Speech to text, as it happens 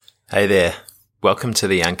Hey there. Welcome to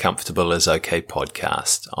the Uncomfortable is Okay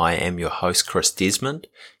podcast. I am your host, Chris Desmond.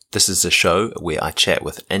 This is a show where I chat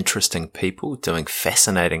with interesting people doing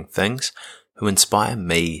fascinating things who inspire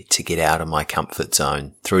me to get out of my comfort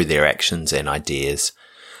zone through their actions and ideas.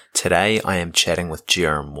 Today I am chatting with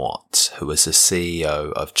Jerem Watts, who is the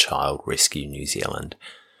CEO of Child Rescue New Zealand.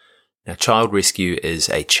 Now, Child Rescue is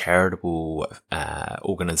a charitable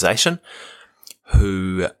organisation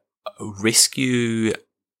who rescue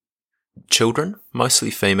children,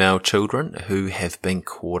 mostly female children, who have been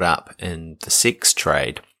caught up in the sex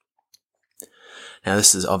trade. Now,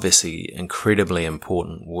 this is obviously incredibly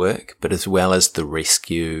important work, but as well as the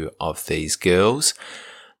rescue of these girls,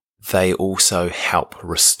 they also help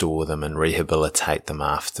restore them and rehabilitate them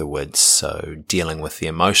afterwards. So dealing with the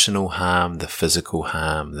emotional harm, the physical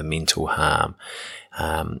harm, the mental harm,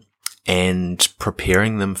 and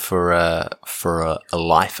preparing them for a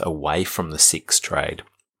life away from the sex trade.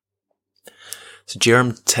 So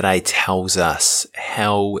Jerem today tells us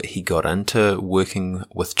how he got into working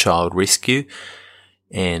with Child Rescue,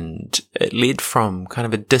 and it led from kind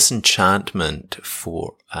of a disenchantment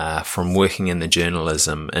from working in the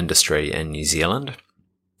journalism industry in New Zealand,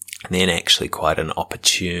 and then actually quite an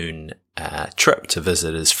opportune trip to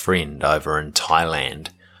visit his friend over in Thailand.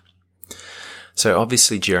 So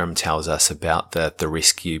obviously Jerem tells us about the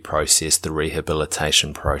rescue process, the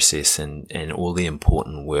rehabilitation process, and all the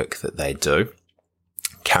important work that they do.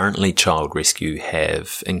 Currently, Child Rescue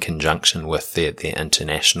have, in conjunction with their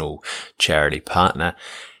international charity partner,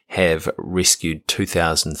 have rescued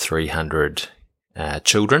 2,300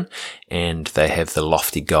 children, and they have the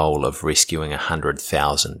lofty goal of rescuing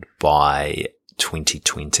 100,000 by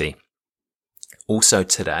 2020. Also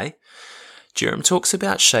today, Jerem talks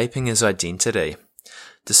about shaping his identity,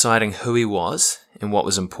 deciding who he was and what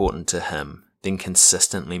was important to him, then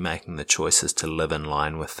consistently making the choices to live in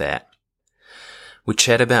line with that. We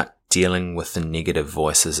chat about dealing with the negative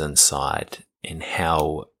voices inside and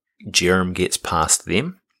how Jerem gets past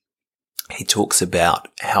them. He talks about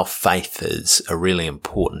how faith is a really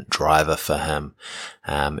important driver for him,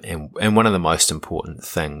 and one of the most important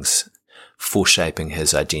things for shaping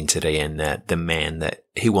his identity and the man that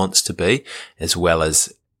he wants to be, as well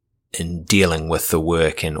as in dealing with the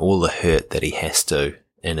work and all the hurt that he has to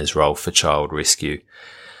in his role for Child Rescue.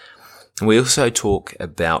 We also talk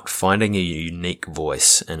about finding a unique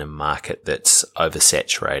voice in a market that's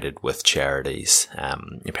oversaturated with charities.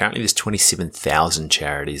 Apparently there's 27,000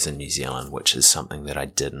 charities in New Zealand, which is something that I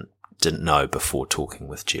didn't know before talking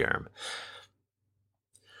with Jerem.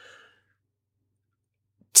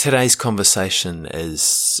 Today's conversation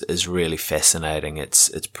is really fascinating.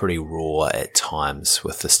 It's pretty raw at times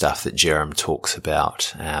with the stuff that Jerem talks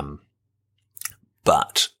about.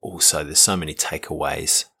 But also there's so many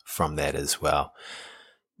takeaways from that as well.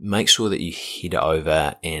 Make sure that you head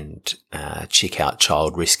over and check out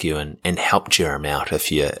Child Rescue and help Jerem out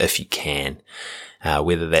if you can,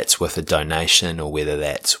 whether that's with a donation or whether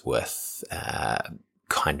that's with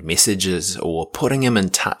kind messages or putting him in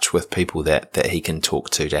touch with people that he can talk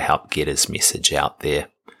to help get his message out there.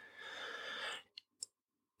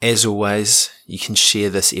 As always, you can share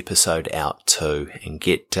this episode out too and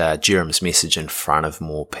get Jerem's message in front of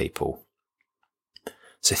more people.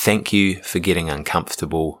 So thank you for getting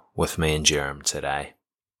uncomfortable with me and Jerem today.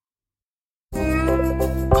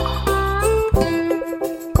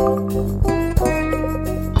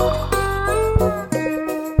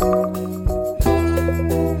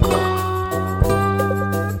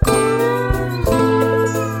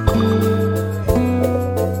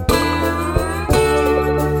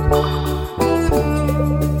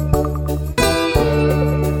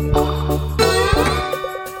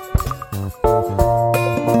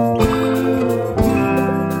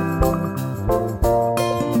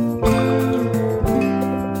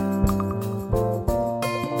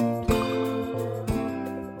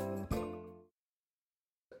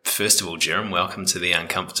 First of all, Jerem, welcome to the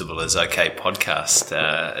Uncomfortable is Okay podcast.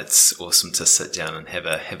 It's awesome to sit down and have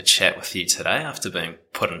a chat with you today after being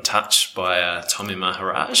put in touch by Tommy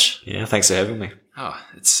Maharaj. Yeah, thanks for having me. Oh,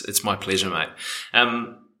 it's my pleasure, mate.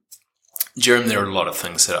 Jerem, there are a lot of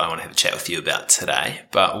things that I want to have a chat with you about today,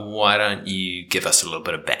 but why don't you give us a little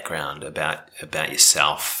bit of background about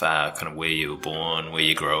yourself, kind of where you were born, where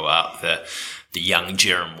you grew up, the young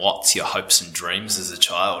Jerem Watts, your hopes and dreams as a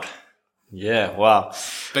child. Yeah, wow.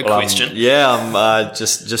 Big question. I'm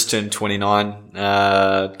just turned 29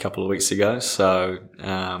 a couple of weeks ago. So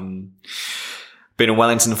been in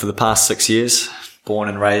Wellington for the past 6 years. Born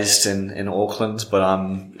and raised in Auckland, but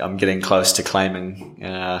I'm getting close to claiming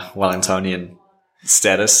Wellingtonian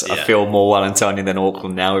status. Yeah. I feel more Wellingtonian than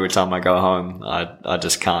Auckland now. Every time I go home, I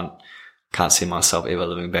just can't see myself ever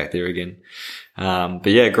living back there again. But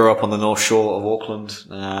yeah, grew up on the North Shore of Auckland.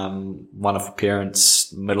 Wonderful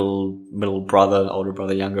parents, middle brother, older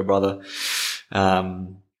brother, younger brother.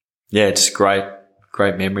 Yeah, just great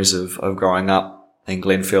memories of growing up in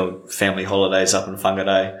Glenfield, family holidays up in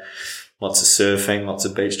Whangarei, lots of surfing, lots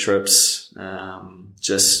of beach trips.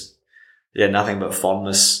 Just, yeah, nothing but fond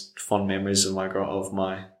memories of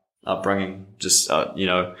my upbringing. Just,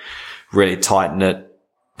 really tight knit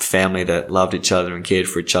family that loved each other and cared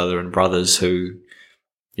for each other, and brothers who,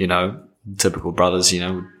 typical brothers,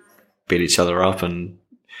 beat each other up and,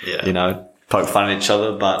 poke fun at each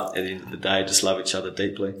other, but at the end of the day, just love each other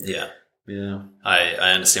deeply. Yeah. Yeah.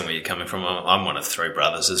 I understand where you're coming from. I'm one of 3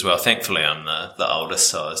 brothers as well. Thankfully, I'm the oldest,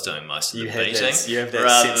 so I was doing most of the beating. You have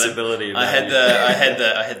that sensibility. I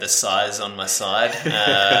had the size on my side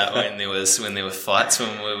when there were fights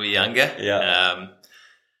when we were younger. Yeah.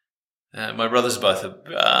 My brothers both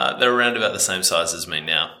they're around about the same size as me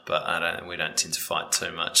now, but we don't tend to fight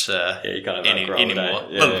too much you kind of anymore. A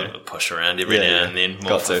little bit of push around every now and then,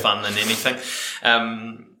 more for fun than anything.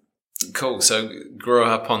 Cool. So grew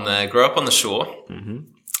up on the shore,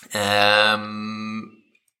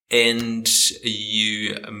 and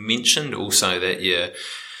you mentioned also that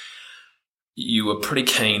you were pretty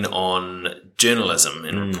keen on journalism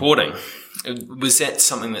and reporting. Was that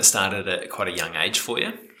something that started at quite a young age for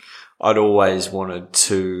you? I'd always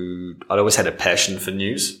had a passion for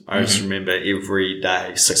news. I just remember every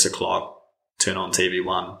day, 6:00, turn on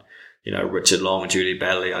TV1, Richard Long and Judy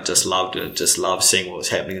Baddeley. I just loved it. Just loved seeing what was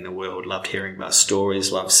happening in the world. Loved hearing about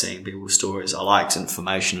stories. Loved seeing people's stories. I liked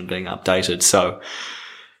information and being updated. So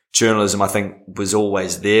journalism, I think, was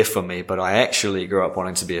always there for me, but I actually grew up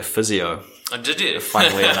wanting to be a physio. Oh, did you?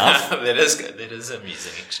 Funnily enough. That is good. That is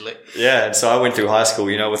amusing, actually. Yeah, and so I went through high school,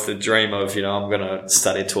 with the dream of, I'm going to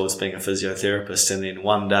study towards being a physiotherapist. And then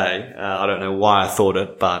one day, I don't know why I thought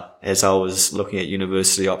it, but as I was looking at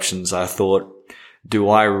university options, I thought, do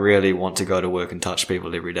I really want to go to work and touch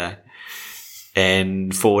people every day?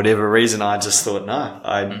 And for whatever reason, I just thought, no,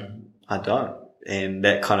 I don't. And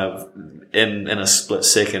that kind of, in a split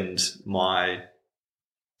second, my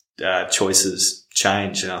choices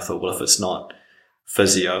changed, and I thought, well, if it's not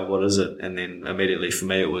physio, what is it? And then immediately for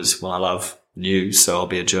me it was, well, I love news, so I'll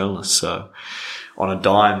be a journalist. So on a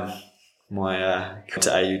dime, went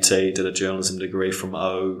to AUT, did a journalism degree from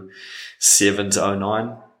 2007 to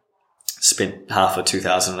 2009. Spent half of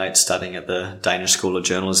 2008 studying at the Danish School of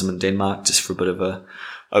Journalism in Denmark, just for a bit of a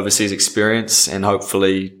overseas experience, and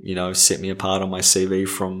hopefully, set me apart on my CV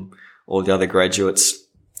from all the other graduates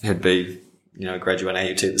who'd be, graduate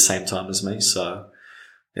AUT at the same time as me. So,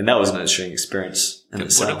 and that was an interesting experience in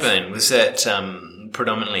itself. Would have been. Was that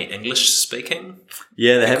predominantly English speaking?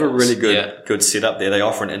 Yeah, they have a really good setup there. They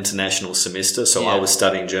offer an international semester. So I was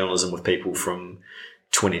studying journalism with people from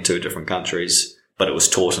 22 different countries, but it was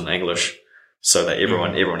taught in English, so that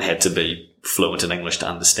everyone had to be fluent in English to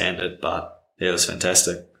understand it. But yeah, it was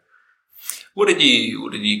fantastic. What did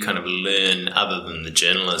you kind of learn other than the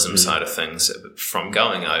journalism side of things from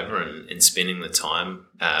going over and spending the time,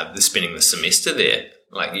 spending the semester there?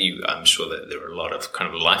 Like I'm sure that there were a lot of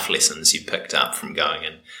kind of life lessons you picked up from going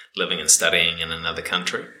and living and studying in another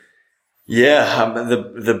country. Yeah,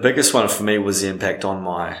 the biggest one for me was the impact on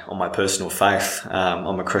my personal faith.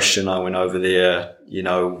 I'm a Christian. I went over there,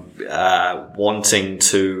 wanting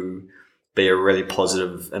to be a really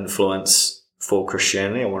positive influence for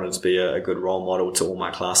Christianity. I wanted to be a good role model to all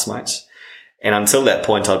my classmates. And until that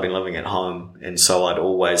point, I'd been living at home. And so I'd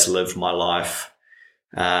always lived my life,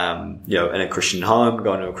 in a Christian home,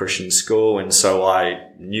 going to a Christian school. And so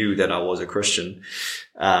I knew that I was a Christian.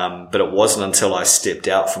 But it wasn't until I stepped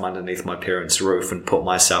out from underneath my parents' roof and put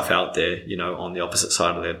myself out there, on the opposite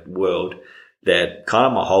side of that world, that kind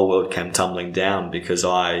of my whole world came tumbling down, because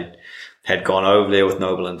I had gone over there with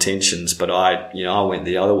noble intentions, but I went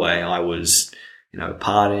the other way. I was,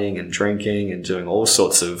 partying and drinking and doing all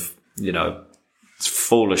sorts of,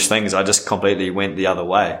 foolish things. I just completely went the other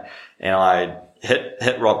way, and I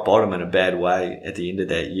hit rock bottom in a bad way at the end of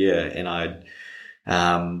that year. And I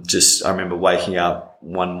remember waking up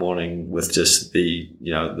one morning with just the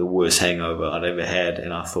worst hangover I'd ever had.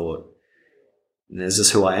 And I thought, is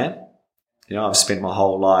this who I am? I've spent my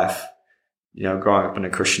whole life, growing up in a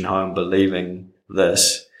Christian home, believing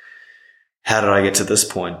this. How did I get to this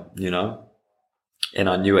point, And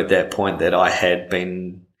I knew at that point that I had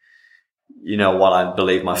been, while I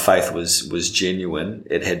believed my faith was genuine,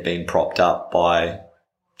 it had been propped up by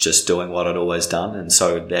just doing what I'd always done. And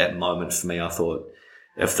so that moment for me, I thought,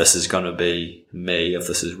 if this is going to be me, if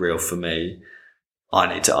this is real for me,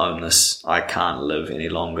 I need to own this. I can't live any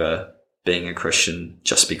longer being a Christian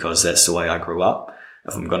just because that's the way I grew up.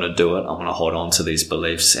 If I'm going to do it, I'm going to hold on to these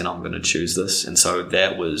beliefs and I'm going to choose this. And so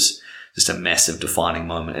that was just a massive defining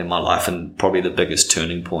moment in my life, and probably the biggest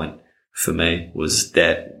turning point for me was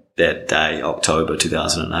that day, October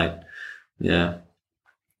 2008. Yeah.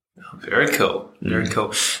 Very cool. Very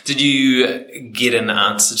cool. Did you get an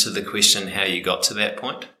answer to the question how you got to that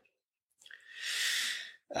point?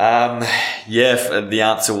 The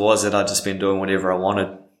answer was that I'd just been doing whatever I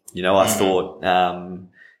wanted. I thought, a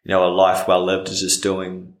life well lived is just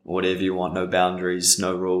doing whatever you want, no boundaries,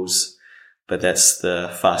 no rules. But that's the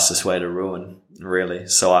fastest way to ruin, really.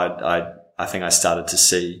 So I think I started to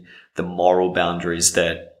see the moral boundaries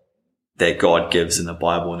that God gives in the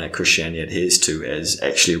Bible and that Christianity adheres to as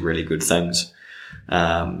actually really good things.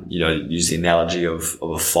 Use the analogy of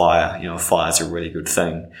a fire. Fire is a really good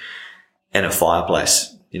thing. And a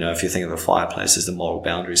fireplace, if you think of a fireplace as the moral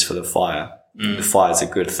boundaries for the fire, the fire is a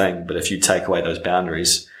good thing. But if you take away those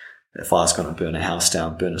boundaries, that fire's going to burn a house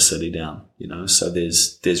down, burn a city down, So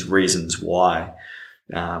there's reasons why,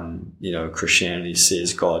 Christianity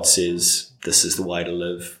says, God says, this is the way to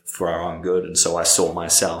live for our own good. And so I saw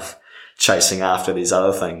myself chasing after these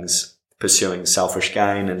other things, pursuing selfish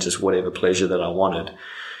gain and just whatever pleasure that I wanted.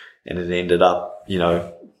 And it ended up,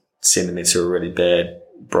 sending me to a really bad,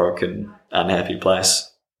 broken, unhappy place.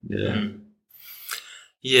 Yeah.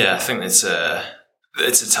 Yeah, I think it's a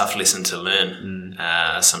tough lesson to learn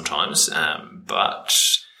sometimes.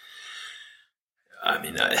 But I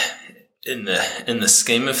mean, in the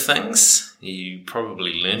scheme of things, you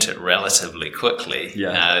probably learnt it relatively quickly.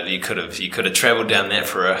 Yeah. You could have travelled down that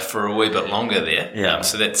for a wee bit longer there. Yeah.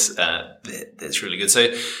 So that's really good.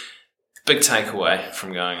 So big takeaway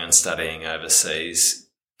from going and studying overseas.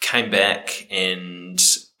 Came back and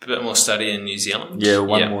a bit more study in New Zealand. Yeah,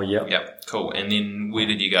 one more. Yeah. Yep. Cool. And then where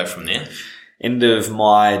did you go from there? End of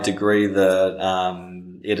my degree,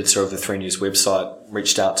 the editor of the 3 News website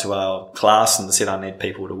reached out to our class and said I need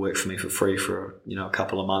people to work for me for free for a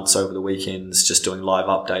couple of months over the weekends, just doing live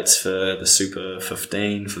updates for the Super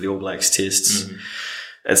 15 for the All Blacks tests.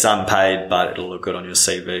 It's unpaid, but it'll look good on your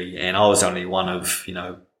CV. And I was only one of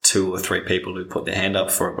 2 or 3 people who put their hand up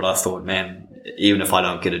for it. But I thought, man, even if I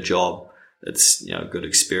don't get a job, it's a good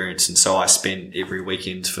experience. And so I spent every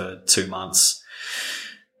weekend for 2 months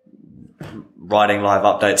writing live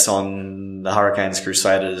updates on the Hurricanes,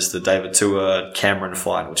 Crusaders, the David Tua Cameron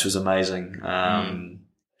fight, which was amazing. And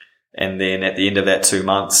then at the end of that 2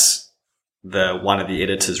 months, one of the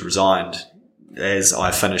editors resigned as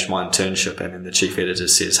I finished my internship, and then the chief editor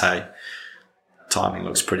says, "Hey, timing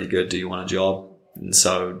looks pretty good. Do you want a job?" And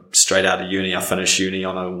so straight out of uni, I finished uni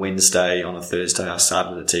on a Wednesday. On a Thursday, I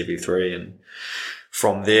started at TV3, and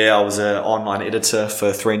from there, I was an online editor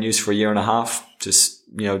for 3 News for a year and a half, just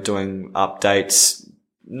doing updates,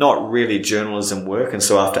 not really journalism work. And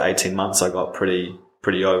so after 18 months, I got pretty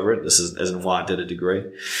over it. This isn't why I did a degree.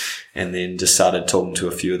 And then just started talking to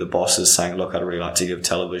a few of the bosses saying, look, I'd really like to give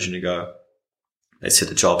television a go. They said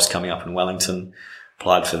the job's coming up in Wellington.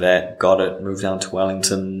 Applied for that, got it, moved down to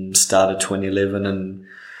Wellington, started 2011, and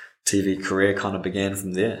TV career kind of began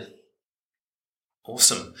from there.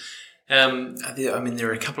 Awesome. There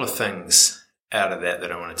are a couple of things out of that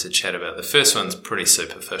I wanted to chat about. The first one's pretty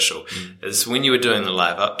superficial. Is when you were doing the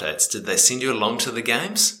live updates, did they send you along to the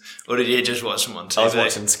games? Or did you just watch them on TV? I was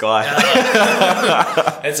watching Sky.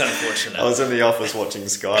 That's unfortunate. I was in the office watching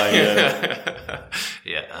Sky, yeah.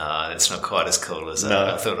 Yeah, it's not quite as cool as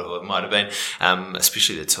I thought it might have been,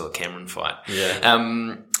 especially the Tua Cameron fight. Yeah.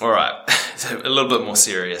 All right, so a little bit more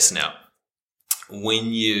serious now.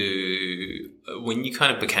 When you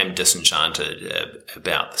kind of became disenchanted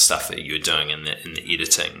about the stuff that you were doing in the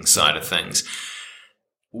editing side of things,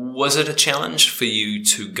 was it a challenge for you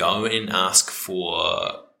to go and ask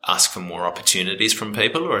for more opportunities from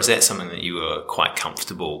people, or is that something that you were quite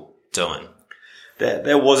comfortable doing?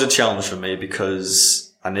 That was a challenge for me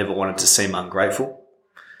because I never wanted to seem ungrateful,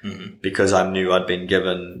 because I knew I'd been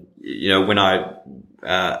given, when I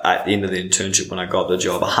at the end of the internship, when I got the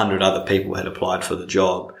job, 100 other people had applied for the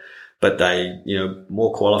job, but they,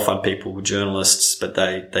 more qualified people, journalists, but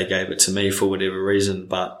they gave it to me for whatever reason.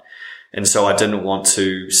 And so I didn't want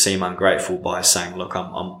to seem ungrateful by saying, look,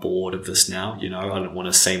 I'm bored of this now. I didn't want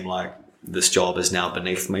to seem like this job is now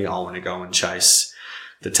beneath me. I want to go and chase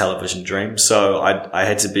the television dream. So I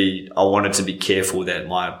wanted to be careful that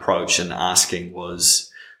my approach in asking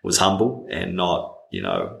was humble and not,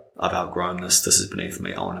 I've outgrown this. This is beneath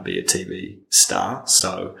me. I want to be a TV star.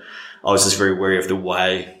 So I was just very wary of the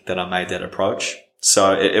way that I made that approach.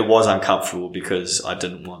 So it was uncomfortable because I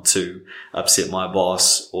didn't want to upset my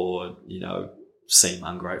boss or, seem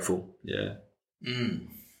ungrateful. Yeah. Mm.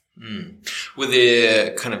 Mm. Were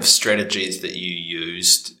there kind of strategies that you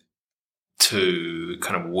used to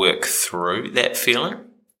kind of work through that feeling?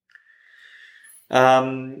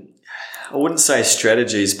 I wouldn't say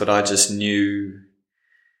strategies, but I just knew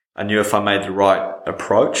if I made the right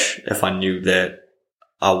approach, if I knew that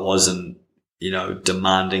I wasn't,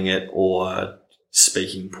 demanding it or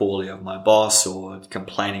speaking poorly of my boss or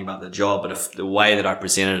complaining about the job, but if the way that I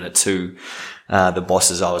presented it to the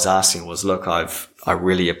bosses I was asking was, look, I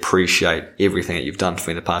really appreciate everything that you've done for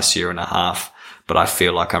me the past year and a half, but I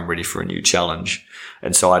feel like I'm ready for a new challenge.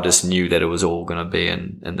 And so I just knew that it was all going to be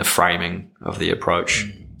in the framing of the approach.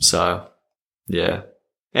 So, yeah.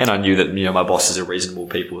 And I knew that, my bosses are reasonable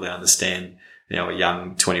people. They understand, a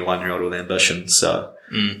young 21-year-old with ambition. So,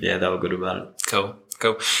 yeah, they were good about it. Cool.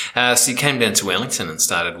 So you came down to Wellington and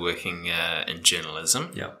started working in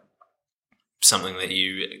journalism. Yeah. Something that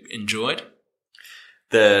you enjoyed?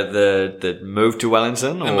 The move to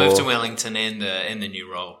Wellington? The move to Wellington and the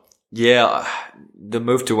new role. Yeah, the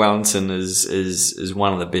move to Wellington is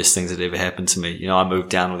one of the best things that ever happened to me. I moved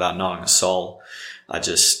down without knowing a soul. I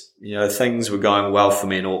just, things were going well for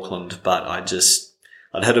me in Auckland, but I'd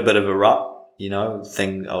hit a bit of a rut,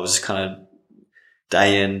 I was kind of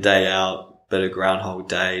day in, day out, bit of Groundhog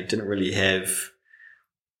Day, didn't really have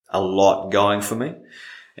a lot going for me.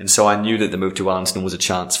 And so I knew that the move to Wellington was a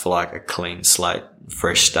chance for like a clean slate,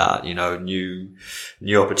 fresh start, new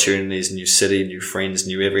opportunities, new city, new friends,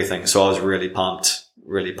 new everything. So I was really pumped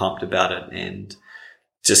about it, and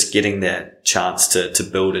just getting that chance to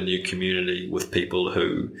build a new community with people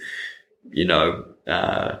who,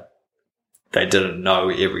 they didn't know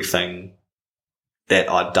everything that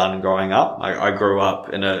I'd done growing up. I grew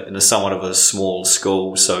up in a somewhat of a small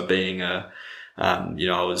school. So being I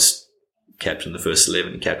was captain of the first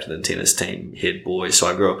 11, captain of the tennis team, head boy. So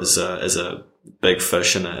I grew up as a big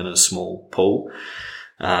fish in a small pool.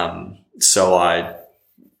 So I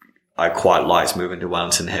quite liked moving to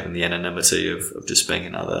Wellington, having the anonymity of just being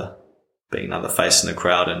another face in the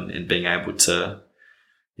crowd and being able to,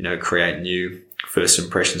 create new first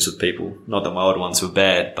impressions with people. Not that my old ones were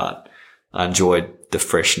bad, but I enjoyed the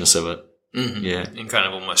freshness of it. Mm-hmm. Yeah. And kind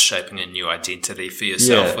of almost shaping a new identity for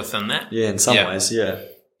yourself within that. Yeah, in some ways, yeah.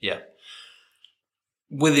 Yeah.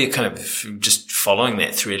 Were there kind of, just following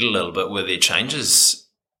that thread a little bit, were there changes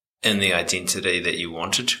in the identity that you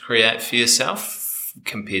wanted to create for yourself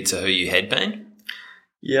compared to who you had been?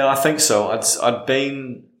 Yeah, I think so. I'd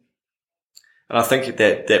been, and I think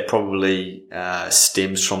that probably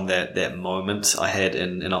stems from that moment I had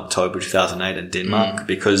in October 2008 in Denmark,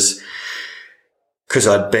 because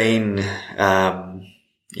I'd been,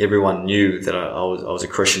 everyone knew that I was a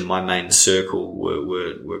Christian. My main circle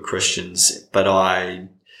were Christians, but I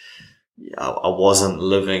wasn't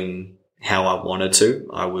living how I wanted to.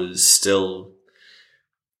 I was still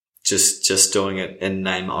just doing it in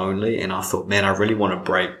name only. And I thought, man, I really want to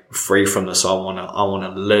break free from this. I want to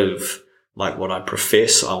live like what I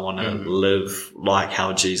profess. I want to live like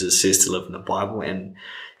how Jesus says to live in the Bible. And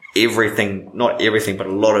everything, not everything, but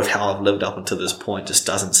a lot of how I've lived up until this point just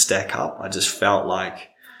doesn't stack up. I just felt like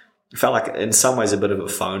in some ways a bit of a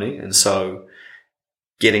phony. And so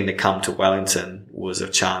getting to come to Wellington was a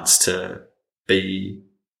chance to be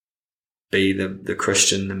the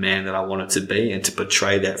Christian, the man that I wanted to be, and to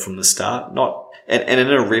portray that from the start, and in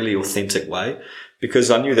a really authentic way, because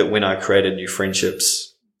I knew that when I created new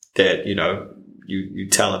friendships that, you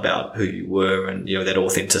tell about who you were and, that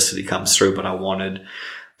authenticity comes through, but I wanted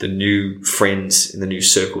the new friends and the new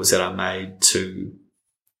circles that I made to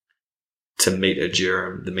meet the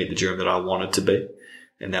Jerome that I wanted to be.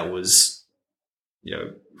 And that was,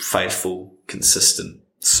 faithful, consistent,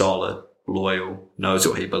 solid, loyal, knows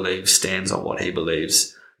what he believes, stands on what he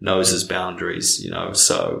believes, knows his boundaries,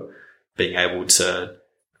 so being able to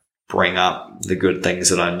bring up the good things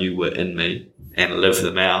that I knew were in me and live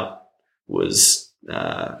them out was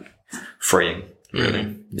freeing, really.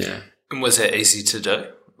 Mm-hmm. Yeah. And was that easy to do?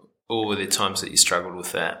 Or were there times that you struggled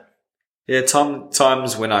with that? Yeah,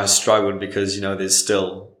 times when I struggled because, there's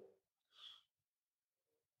still,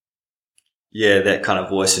 that kind of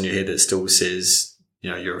voice in your head that still says,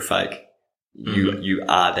 you're a fake. Mm-hmm. You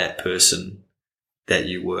are that person that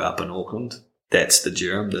you were up in Auckland. That's the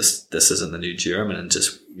Jerome. This isn't the new Jerome. And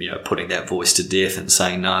just, putting that voice to death and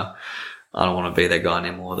saying, no, I don't want to be that guy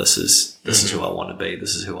anymore. This is who I want to be.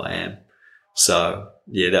 This is who I am. So,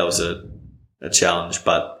 that was a challenge.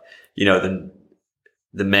 But,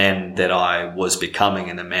 the man that I was becoming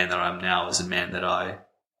and the man that I'm now is a man that I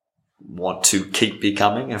want to keep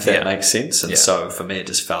becoming, if that makes sense. And so for me, it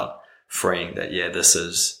just felt freeing that, this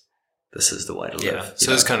is this is the way to Yeah. live.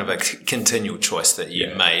 So it's kind of a continual choice that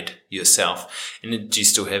you made yourself. And do you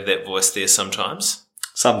still have that voice there sometimes?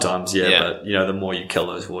 Sometimes, but the more you kill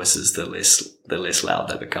those voices, the less loud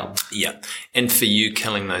they become. Yeah. And for you,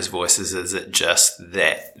 killing those voices, is it just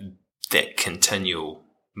that continual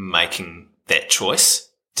making that choice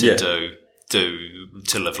to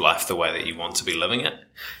live life the way that you want to be living it?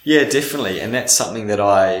 Yeah, definitely. And that's something that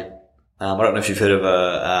I don't know if you've heard of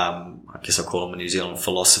I guess I'll call him a New Zealand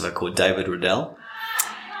philosopher called David Riddell.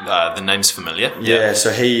 The name's familiar. Yeah,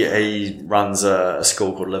 so he runs a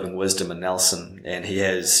school called Living Wisdom in Nelson, and he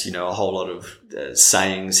has, a whole lot of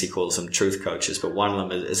sayings. He calls them truth coaches, but one of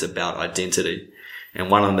them is about identity. And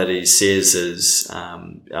one of them that he says is,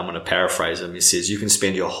 I'm going to paraphrase him. He says, you can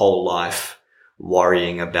spend your whole life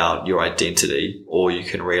worrying about your identity, or you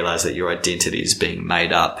can realize that your identity is being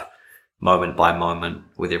made up moment by moment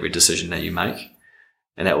with every decision that you make.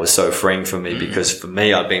 And that was so freeing for me, because for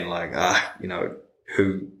me, I'd been like,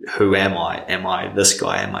 who am I? Am I this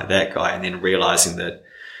guy? Am I that guy? And then realizing that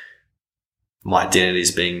my identity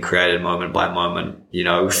is being created moment by moment,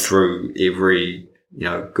 through every,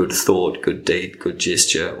 good thought, good deed, good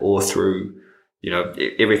gesture, or through,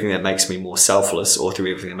 everything that makes me more selfless, or through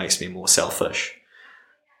everything that makes me more selfish.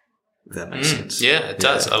 If that makes sense. Yeah, it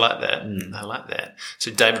does. I like that. I like that.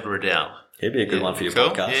 So David Riddell. He'd be a good one for your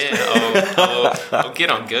podcast. Yeah, I'll get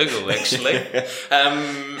on Google, actually.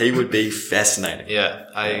 He would be fascinating. Yeah,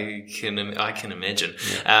 I can imagine.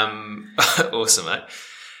 Yeah. Awesome, mate.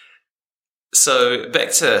 So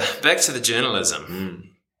back to the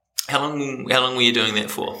journalism. How long were you doing that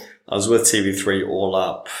for? I was with TV3 all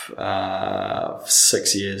up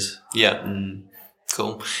 6 years. Yeah.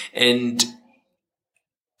 Cool. And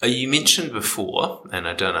you mentioned before, and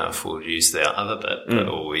I don't know if we'll use the other bit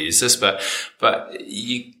or we'll use this, but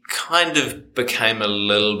you kind of became a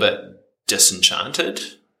little bit disenchanted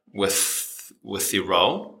with your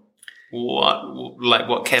role. What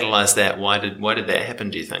catalyzed that? Why did that happen,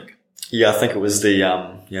 do you think? Yeah, I think it was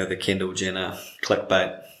the Kendall Jenner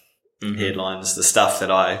clickbait headlines, the stuff that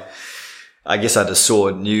I guess I just saw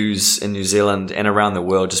news in New Zealand and around the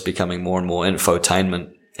world just becoming more and more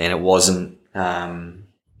infotainment, and it wasn't.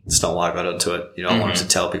 It's not why I got into it. I wanted to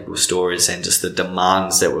tell people stories, and just the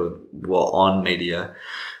demands that were on media.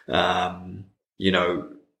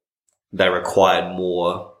 They required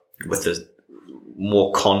more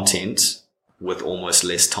more content with almost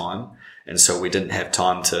less time, and so we didn't have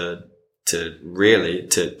time to really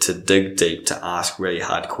dig deep, to ask really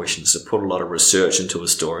hard questions, to put a lot of research into a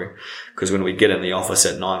story. Because when we get in the office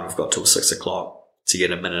at 9, we've got till 6 o'clock to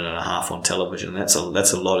get a minute and a half on television. That's a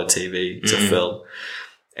lot of TV to fill.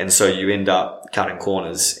 And so you end up cutting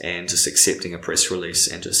corners and just accepting a press release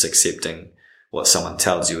and just accepting what someone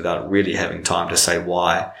tells you without really having time to say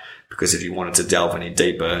why. Because if you wanted to delve any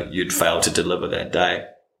deeper, you'd fail to deliver that day.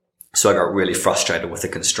 So I got really frustrated with the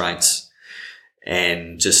constraints,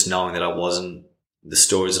 and just knowing that the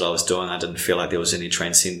stories that I was doing, I didn't feel like there was any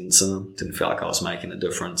transcendence in them. Didn't feel like I was making a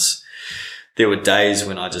difference. There were days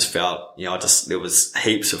when I just felt, there was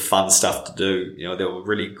heaps of fun stuff to do. There were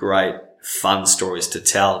really great, fun stories to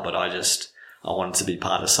tell, but I wanted to be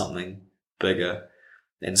part of something bigger.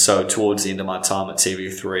 And so towards the end of my time at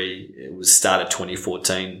TV3, it was started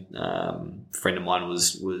 2014. A friend of mine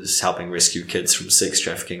was helping rescue kids from sex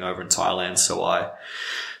trafficking over in Thailand. So I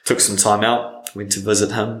took some time out, went to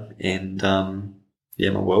visit him, and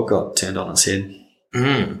my world got turned on its head.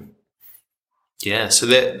 Yeah, so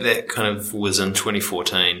that kind of was in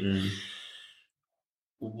 2014.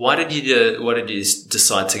 Why did you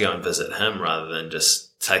decide to go and visit him rather than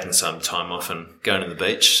just taking some time off and going to the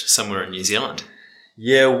beach somewhere in New Zealand?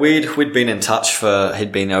 Yeah, we'd been in touch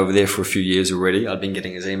he'd been over there for a few years already. I'd been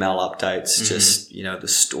getting his email updates. Just, the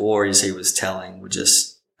stories he was telling were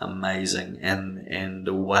just amazing. And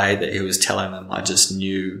the way that he was telling them, I just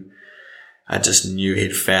knew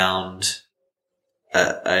he'd found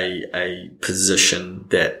a position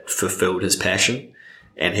that fulfilled his passion.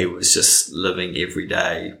 And he was just living every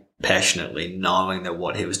day passionately, knowing that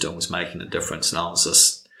what he was doing was making a difference. And I was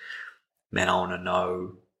just, man, I want to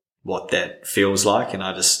know what that feels like. And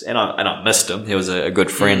I missed him. He was a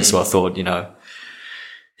good friend. So I thought,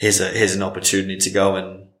 here's an opportunity to go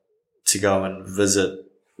and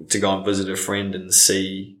visit a friend and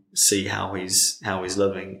see how he's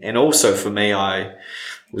living. And also for me, I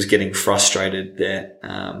was getting frustrated that,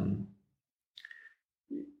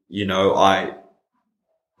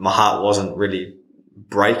 my heart wasn't really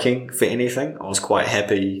breaking for anything. I was quite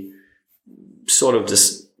happy, sort of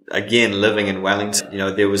just, again, living in Wellington.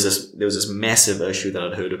 There was this massive issue that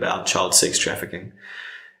I'd heard about, child sex trafficking.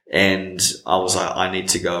 And I was like, I need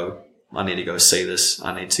to go. I need to go see this.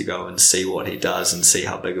 I need to go and see what he does and see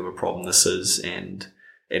how big of a problem this is, and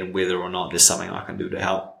whether or not there's something I can do to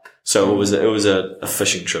help. So it was a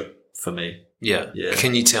fishing trip for me. Yeah.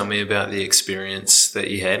 Can you tell me about the experience that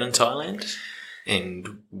you had in Thailand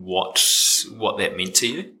and what that meant to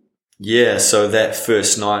you? Yeah, so that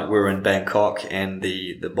first night we were in Bangkok, and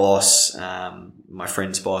the boss, my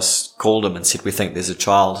friend's boss, called him and said, "We think there's a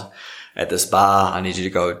child at this bar. I need you to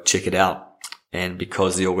go check it out." And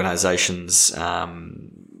because the organization's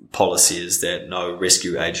policy is that no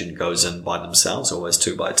rescue agent goes in by themselves, always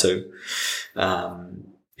 2 by 2,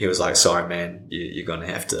 he was like, "Sorry, man, you're going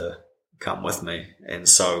to have to come with me." And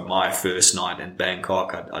so my first night in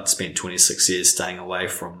Bangkok, I'd spent 26 years staying away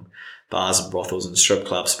from bars and brothels and strip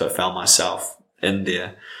clubs, but found myself in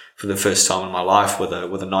there for the first time in my life with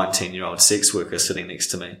a 19-year-old sex worker sitting next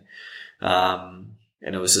to me. And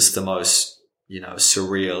it was just the most,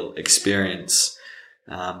 surreal experience,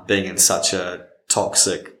 being in such a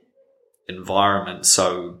toxic environment,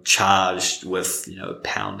 so charged with,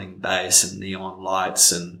 pounding bass and neon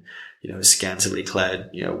lights and, scantily clad,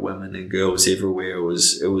 women and girls everywhere.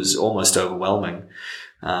 It was almost overwhelming.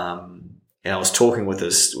 And I was talking with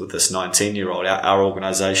this 19-year-old. Our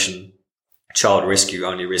organization, Child Rescue,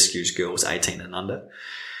 only rescues girls 18 and under.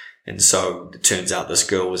 And so it turns out this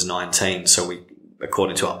girl was 19. So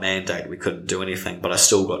according to our mandate, we couldn't do anything, but I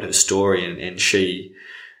still got her story, and she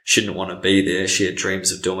didn't want to be there. She had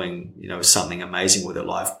dreams of doing, something amazing with her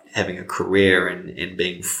life, having a career and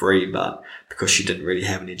being free. But because she didn't really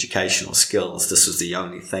have any educational skills, this was the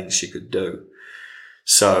only thing she could do.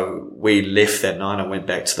 So we left that night and went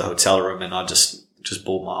back to the hotel room, and I just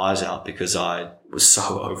bawled my eyes out because I was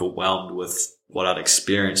so overwhelmed with what I'd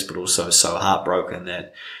experienced, but also so heartbroken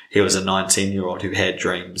that he was a 19-year-old who had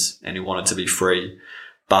dreams and who wanted to be free.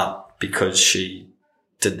 But because she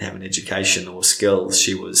didn't have an education or skills,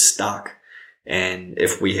 she was stuck. And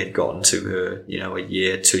if we had gotten to her, a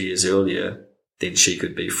year, 2 years earlier, then she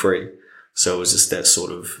could be free. So it was just that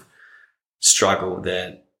sort of struggle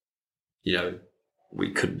that, we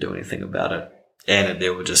couldn't do anything about it. And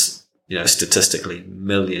there were just, statistically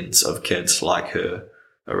millions of kids like her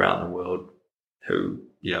around the world who,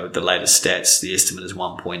 the latest stats, the estimate is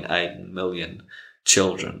 1.8 million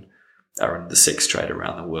children are in the sex trade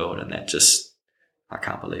around the world. And that just, I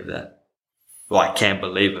can't believe that. Well, I can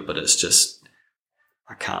believe it, but it's just,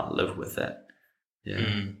 I can't live with that.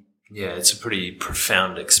 Yeah. Yeah, it's a pretty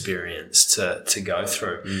profound experience to go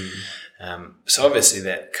through. So obviously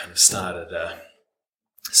that kind of started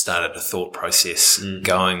a thought process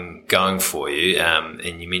going for you.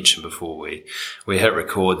 And you mentioned before we hit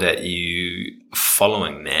record that you,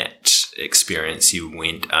 following that experience, you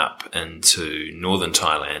went up into northern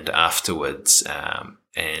Thailand afterwards,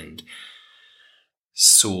 and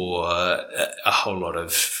saw a whole lot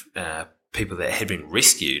of people that had been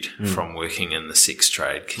rescued from working in the sex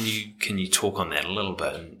trade. Can you talk on that a little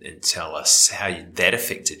bit and tell us how that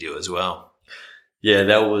affected you as well? Yeah,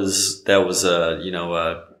 that was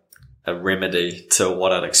a remedy to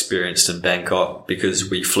what I'd experienced in Bangkok, because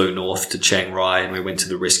we flew north to Chiang Rai and we went to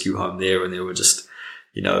the rescue home there, and there were just,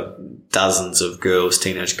 dozens of girls,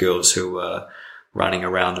 teenage girls who were running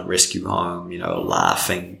around the rescue home,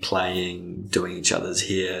 laughing, playing, doing each other's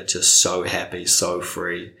hair, just so happy, so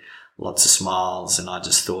free, lots of smiles. And I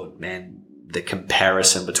just thought, man, the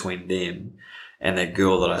comparison between them and that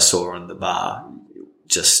girl that I saw in the bar,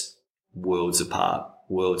 just worlds apart.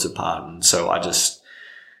 And so I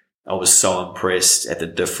was so impressed at the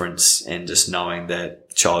difference, and just knowing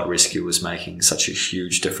that Child Rescue was making such a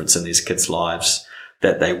huge difference in these kids' lives,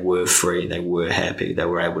 that they were free, they were happy, they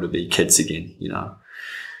were able to be kids again.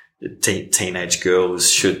 Teenage girls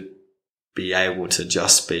should be able to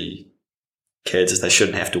just be kids. They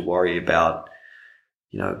shouldn't have to worry about,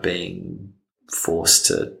 being forced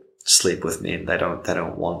to sleep with men. They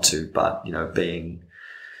don't want to, but, being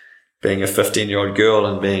a 15-year-old girl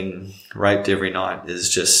and being raped every night it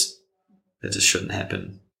just shouldn't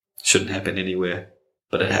happen. Shouldn't happen anywhere,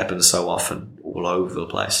 but it happens so often all over the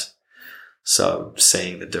place. So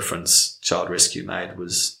seeing the difference Child Rescue made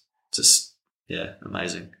was just,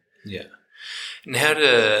 amazing. Yeah. And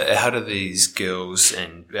how do these girls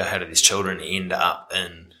and how do these children end up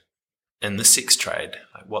in the sex trade?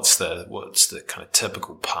 Like what's the kind of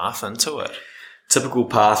typical path into it? Typical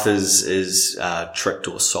path is tricked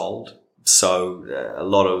or sold. So a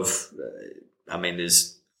lot of,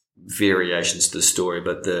 there's variations to the story,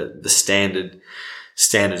 but the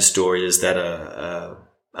standard story is that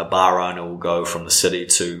a bar owner will go from the city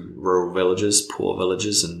to rural villages, poor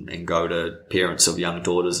villages, and go to parents of young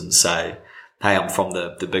daughters and say hey, I'm from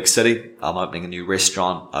the big city. I'm opening a new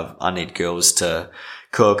restaurant. I need girls to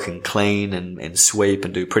cook and clean and sweep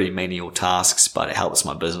and do pretty menial tasks, but it helps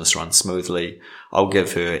my business run smoothly. I'll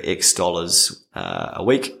give her X dollars a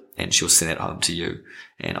week and she'll send it home to you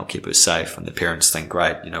and I'll keep her safe. And the parents think,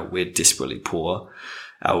 great, we're desperately poor.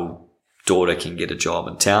 Our daughter can get a job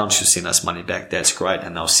in town. She'll send us money back. That's great.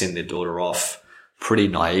 And they'll send their daughter off pretty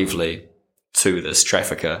naively to this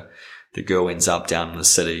trafficker. The girl ends up down in the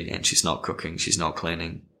city and she's not cooking. She's not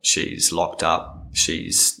cleaning. She's locked up.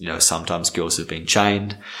 She's, sometimes girls have been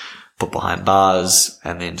chained, put behind bars,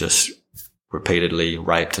 and then just repeatedly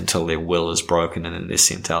raped until their will is broken, and then they're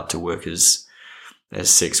sent out to work as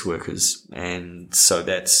sex workers. And so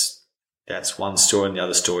that's one story. And the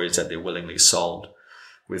other story is that they're willingly sold.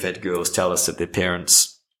 We've had girls tell us that their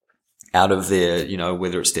parents, out of their,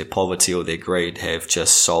 whether it's their poverty or their greed, have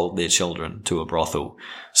just sold their children to a brothel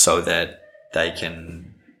so that they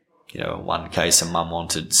can, in one case, a mum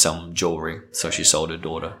wanted some jewelry, so she sold her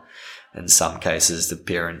daughter. In some cases, the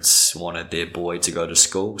parents wanted their boy to go to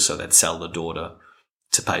school, so they'd sell the daughter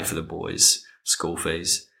to pay for the boy's school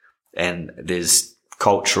fees. And there's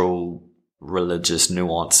cultural, religious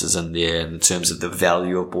nuances in there in terms of the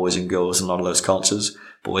value of boys and girls in a lot of those cultures.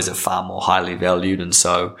 Boys are far more highly valued, and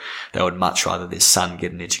so they would much rather their son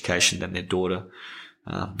get an education than their daughter.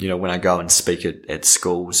 When I go and speak at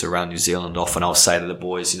schools around New Zealand, often I'll say to the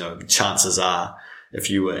boys, chances are if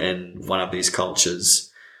you were in one of these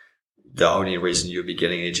cultures, the only reason you'll be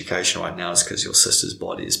getting education right now is because your sister's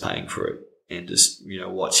body is paying for it. And just,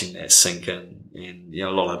 watching that sink in. And, a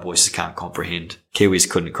lot of the boys just can't comprehend. Kiwis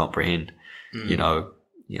couldn't comprehend,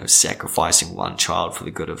 sacrificing one child for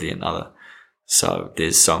the good of the another. So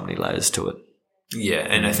there's so many layers to it. Yeah,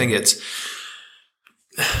 and I think it's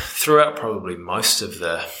throughout probably most of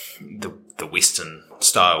the Western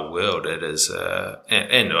style world. It is,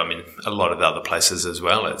 and I mean a lot of other places as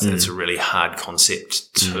well. It's a really hard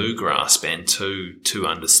concept to grasp and to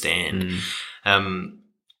understand.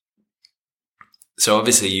 So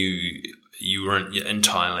obviously you were in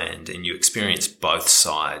Thailand and you experienced both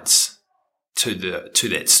sides to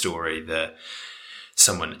that story.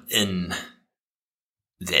 Someone in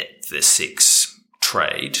the sex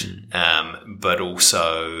trade, but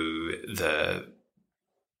also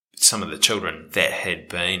some of the children that had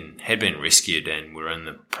been rescued and were in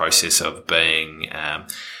the process of being, I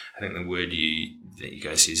think the word that you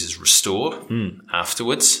guys use is restore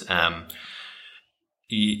afterwards. And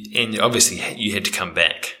obviously you had to come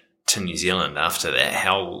back to New Zealand after that.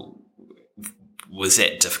 How was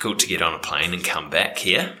that difficult to get on a plane and come back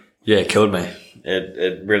here? Yeah, it killed me.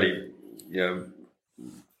 It really,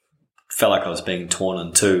 felt like I was being torn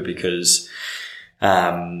in two because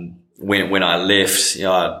when I left,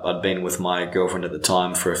 I'd been with my girlfriend at the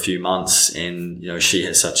time for a few months, and she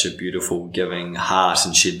has such a beautiful, giving heart,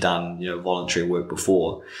 and she'd done voluntary work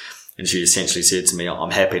before, and she essentially said to me,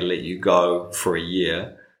 "I'm happy to let you go for a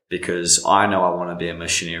year because I know I want to be a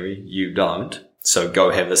missionary. You don't, so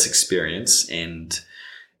go have this experience, and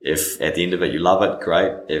if at the end of it you love it,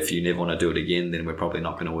 great. If you never want to do it again, then we're probably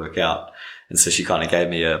not going to work out." And so she kind of gave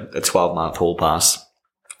me a 12-month hall pass.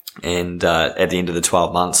 And at the end of the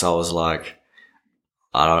 12 months, I was like,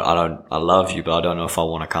 I love you, but I don't know if I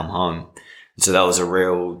want to come home. And so that was that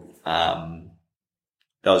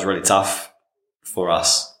was really tough for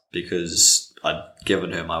us because I'd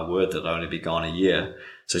given her my word that I'd only be gone a year.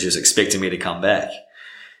 So she was expecting me to come back.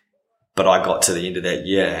 But I got to the end of that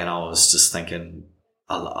year and I was just thinking,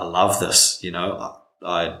 I love this,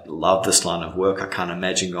 I love this line of work. I can't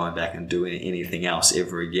imagine going back and doing anything else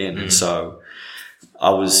ever again. And so I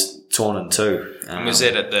was torn in two. And was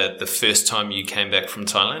that at the first time you came back from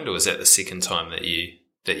Thailand, or was that the second time that you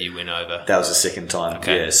went over? That was the second time.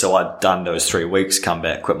 Okay. Yeah. So I'd done those 3 weeks, come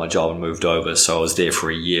back, quit my job and moved over. So I was there for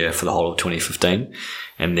a year for the whole of 2015.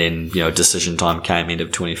 And then, decision time came end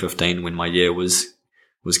of 2015 when my year was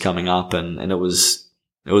coming up, and it was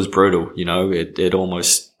brutal. It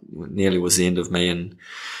almost nearly was the end of me and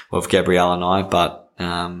of Gabrielle and I, but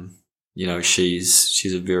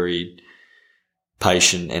she's a very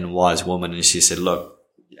patient and wise woman, and she said, "Look,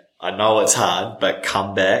 I know it's hard, but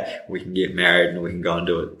come back. We can get married and we can go and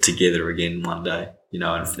do it together again one day."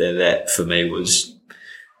 And that for me was,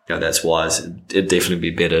 that's wise. It'd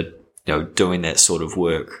definitely be better, doing that sort of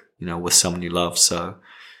work, with someone you love. So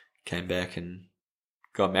came back and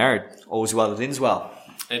got married. All's well that ends well.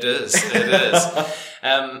 It is.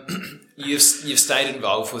 You've stayed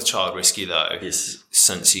involved with child rescue though. Yes.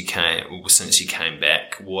 Since you came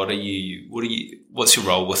back. What's your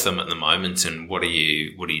role with them at the moment, and what are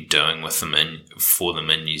you doing with them for them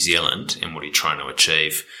in New Zealand, and what are you trying to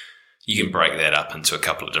achieve You can break that up into a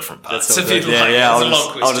couple of different parts. That's good.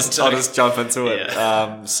 I'll just jump into it.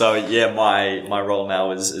 Yeah. My role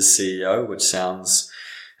now is CEO, which sounds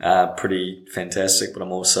pretty fantastic, but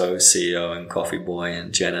I'm also CEO and coffee boy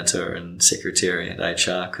and janitor and secretary and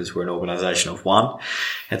HR, because we're an organization of one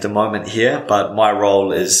at the moment here. But my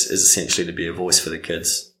role is essentially to be a voice for the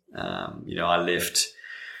kids. I left.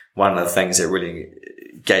 One of the things that really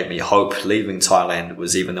gave me hope leaving Thailand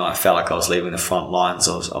was, even though I felt like I was leaving the front lines,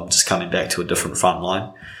 I'm just coming back to a different front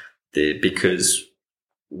line there, because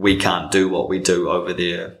we can't do what we do over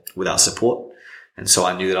there without support. And so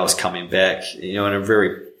I knew that I was coming back, in a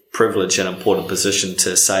very privileged and important position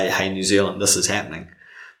to say, hey, New Zealand, this is happening.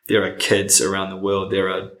 There are kids around the world. There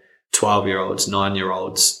are 12-year-olds,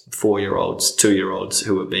 9-year-olds, 4-year-olds, 2-year-olds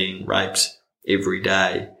who are being raped every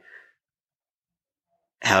day.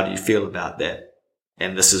 How do you feel about that?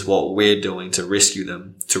 And this is what we're doing to rescue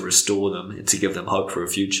them, to restore them, and to give them hope for a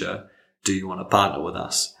future. Do you want to partner with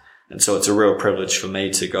us? And so it's a real privilege for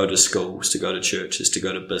me to go to schools, to go to churches, to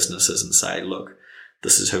go to businesses and say, look,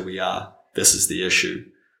 this is who we are. This is the issue.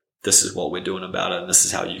 This is what we're doing about it. And this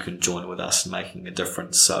is how you can join with us in making a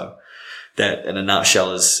difference. So that, in a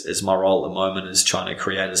nutshell, is my role at the moment, is trying to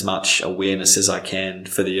create as much awareness as I can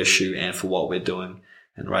for the issue and for what we're doing,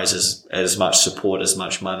 and raise as much support, as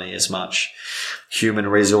much money, as much human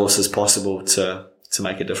resource as possible to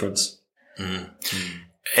make a difference.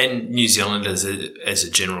 And New Zealanders, as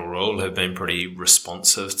a general rule, have been pretty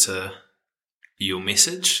responsive to your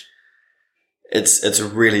message. It's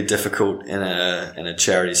really difficult in a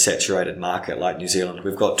charity saturated market like New Zealand.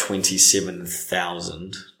 We've got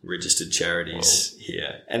 27,000 registered charities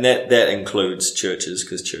here, and that includes churches,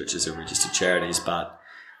 because churches are registered charities. But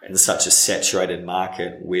in such a saturated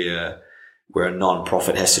market where a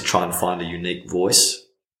non-profit has to try and find a unique voice,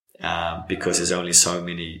 because there's only so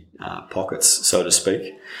many pockets, so to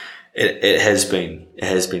speak, it has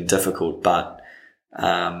been difficult. But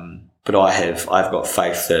I've got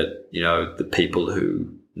faith that the people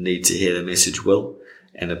who need to hear the message will,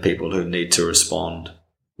 and the people who need to respond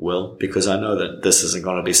will, because I know that this isn't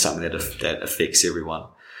going to be something that affects everyone.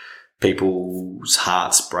 People's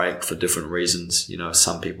hearts break for different reasons.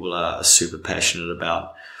 Some people are super passionate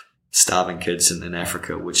about starving kids in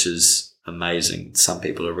Africa, which is amazing. Some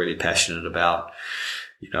people are really passionate about,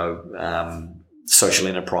 social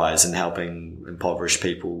enterprise and helping impoverished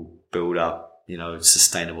people build up,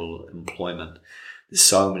 sustainable employment. There's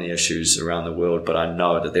so many issues around the world, but I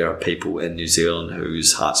know that there are people in New Zealand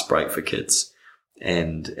whose hearts break for kids,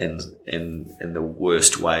 and in the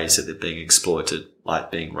worst ways that they're being exploited,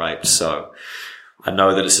 like being raped. So I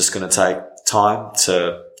know that it's just going to take time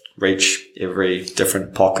to reach every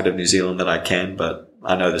different pocket of New Zealand that I can, but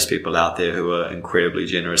I know there's people out there who are incredibly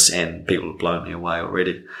generous, and people have blown me away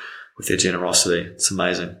already with their generosity. It's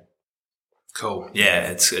amazing. Cool.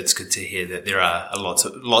 Yeah, it's good to hear that there are lots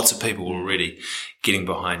of people already getting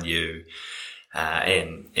behind you,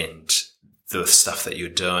 and the stuff that you're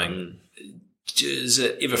doing. Does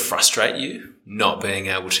it ever frustrate you not being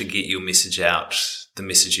able to get your message out, the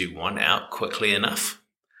message you want out, quickly enough?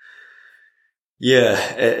 Yeah,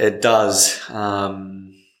 it does.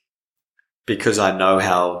 Because I know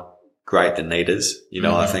how great the need is.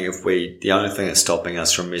 I think the only thing that's stopping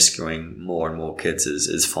us from rescuing more and more kids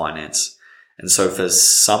is finance. And so for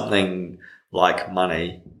something like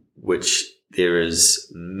money, which there is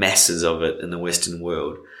masses of it in the Western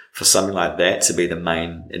world, for something like that to be the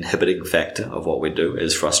main inhibiting factor of what we do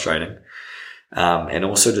is frustrating. And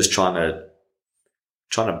also just trying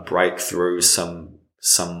to break through some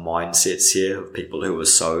mindsets here of people who are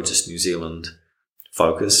so just New Zealand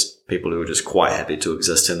focused, people who are just quite happy to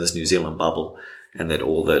exist in this New Zealand bubble, and that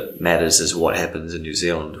all that matters is what happens in New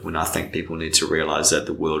Zealand, when I think people need to realize that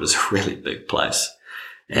the world is a really big place,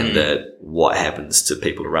 and that what happens to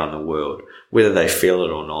people around the world, whether they feel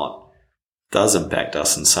it or not, does impact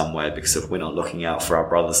us in some way. Because if we're not looking out for our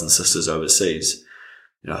brothers and sisters overseas,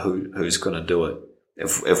 who's going to do it?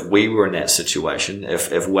 If we were in that situation,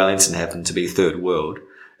 if Wellington happened to be third world,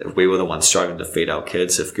 if we were the ones struggling to feed our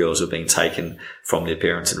kids, if girls were being taken from their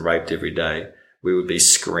parents and raped every day, we would be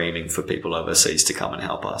screaming for people overseas to come and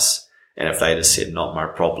help us. And if they just said, not my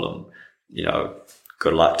problem,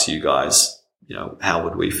 good luck to you guys, how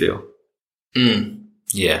would we feel?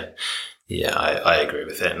 Yeah. Yeah, I agree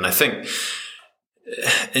with that. And I think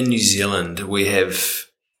in New Zealand, we've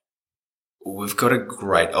got a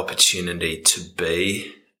great opportunity to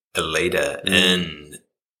be a leader in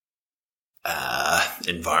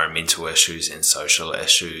environmental issues and social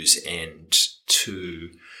issues, and to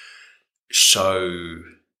show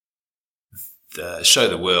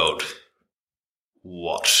the world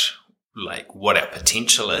what like what our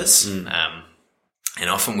potential is. And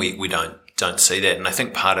often we don't see that. And I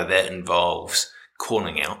think part of that involves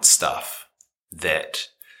calling out stuff that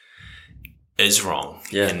is wrong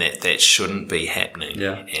and that shouldn't be happening.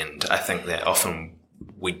 Yeah. And I think that often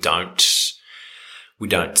we don't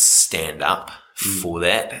stand up for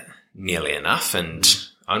that nearly enough. And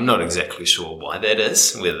I'm not exactly sure why that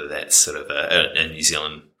is, whether that's sort of a New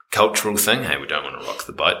Zealand cultural thing. Hey, we don't want to rock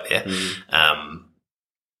the boat there.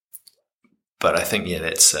 But I think,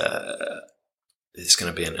 that's it's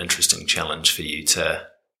going to be an interesting challenge for you to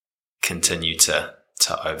continue to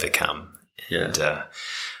overcome. Yeah.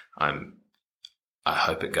 And I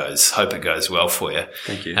hope it goes well for you.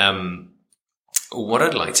 Thank you. What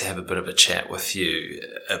I'd like to have a bit of a chat with you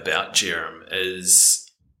about, Jerem, is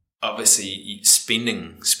obviously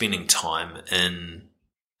spending time in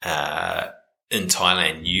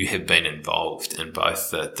Thailand. You have been involved in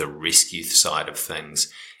both the rescue side of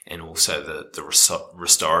things and also the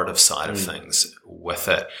restorative side of things with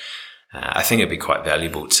it. I think it'd be quite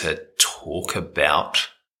valuable to talk about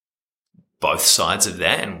both sides of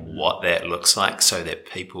that and what that looks like so that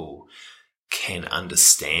people can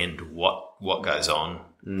understand what goes on.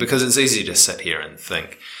 Because it's easy to sit here and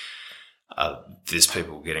think, there's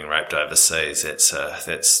people getting raped overseas.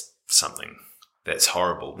 That's something that's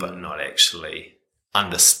horrible, but not actually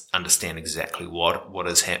understand exactly what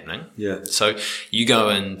is happening. Yeah. So you go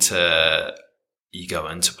into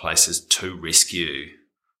places to rescue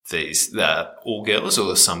these, all girls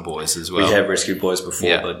or some boys as well? We have rescued boys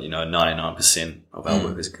before, but 99% of our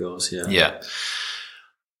work is girls. Yeah. Yeah.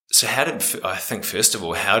 So I think first of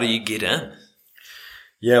all, how do you get in?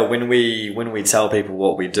 Yeah, when we tell people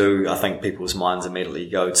what we do, I think people's minds immediately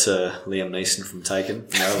go to Liam Neeson from Taken,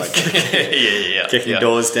 like kicking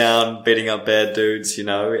doors down, beating up bad dudes,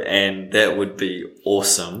 and that would be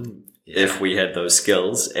awesome if we had those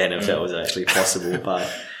skills and if that was actually possible.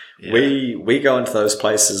 But we go into those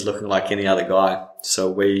places looking like any other guy.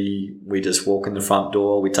 So we just walk in the front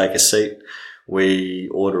door, we take a seat, we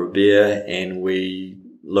order a beer, and we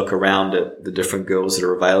look around at the different girls that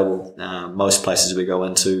are available. Most places we go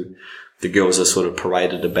into, the girls are sort of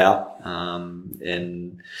paraded about.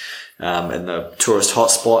 In the tourist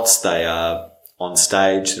hotspots, they are on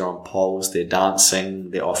stage, they're on poles, they're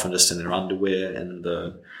dancing, they're often just in their underwear. In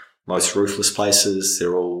the most ruthless places,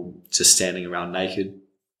 they're all just standing around naked.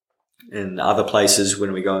 In other places,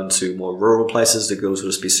 when we go into more rural places, the girls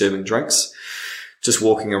will just be serving drinks, just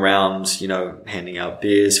walking around, handing out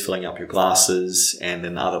beers, filling up your glasses. And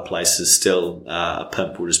in other places still, a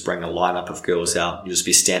pimp will just bring a lineup of girls out. You'll just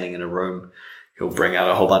be standing in a room. He'll bring out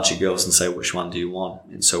a whole bunch of girls and say, which one do you want?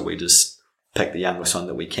 And so we just pick the youngest one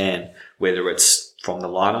that we can, whether it's from the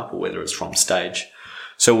lineup or whether it's from stage.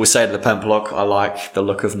 So we'll say to the pimp, look, I like the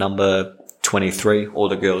look of number 23. All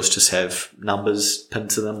the girls just have numbers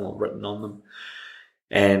pinned to them or written on them.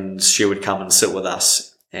 And she would come and sit with us.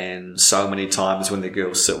 And so many times when the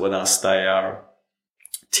girls sit with us, they are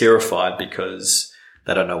terrified because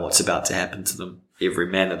they don't know what's about to happen to them. Every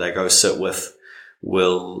man that they go sit with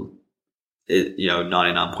will,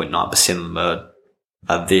 99.9% of them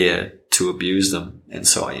are there to abuse them. And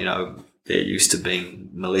so, they're used to being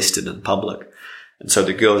molested in public. And so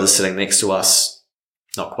the girls are sitting next to us,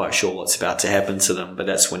 not quite sure what's about to happen to them, but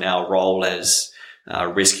that's when our role as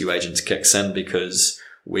rescue agents kicks in, because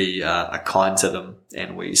we are kind to them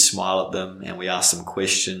and we smile at them and we ask them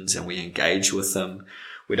questions and we engage with them.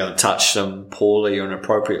 We don't touch them poorly or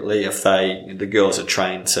inappropriately if the girls are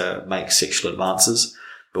trained to make sexual advances.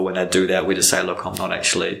 But when they do that, we just say, look, I'm not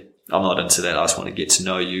into that. I just want to get to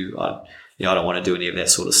know you. I don't want to do any of that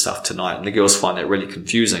sort of stuff tonight. And the girls find that really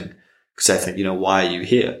confusing because they think, why are you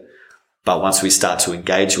here? But once we start to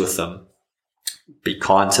engage with them, be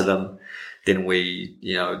kind to them, then we,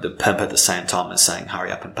 the pimp at the same time is saying,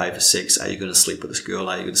 hurry up and pay for sex. Are you going to sleep with this girl?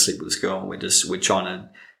 Are you going to sleep with this girl? And we're trying to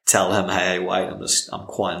tell him, hey, wait, I'm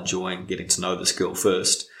quite enjoying getting to know this girl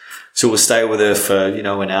first. So we'll stay with her for,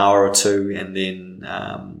 an hour or two. And then,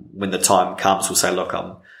 when the time comes, we'll say, look,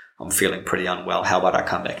 I'm feeling pretty unwell. How about I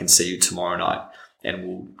come back and see you tomorrow night? And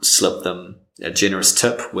we'll slip them a generous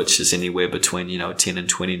tip, which is anywhere between, 10 and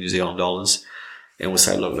 20 New Zealand dollars. And we'll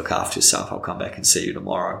say, look after yourself. I'll come back and see you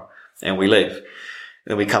tomorrow. And we leave.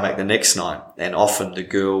 Then we come back the next night. And often the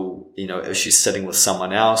girl, if she's sitting with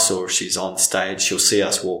someone else or if she's on stage, she'll see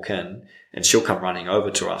us walk in and she'll come running over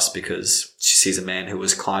to us because she sees a man who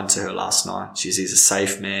was kind to her last night. She sees a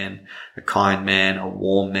safe man, a kind man, a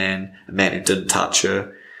warm man, a man who didn't touch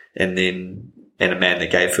her, and a man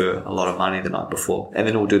that gave her a lot of money the night before. And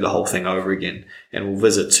then we'll do the whole thing over again. And we'll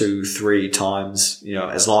visit 2-3 times,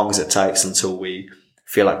 as long as it takes until we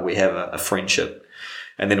feel like we have a friendship.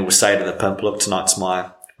 And then we'll say to the pimp, look, tonight's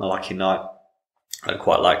my lucky night. I'd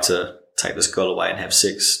quite like to take this girl away and have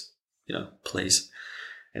sex, please.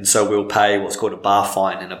 And so we'll pay what's called a bar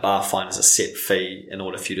fine, and a bar fine is a set fee in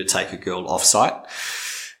order for you to take a girl off site.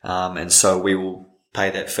 And so we will pay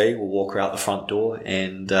that fee. We'll walk her out the front door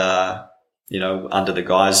and, under the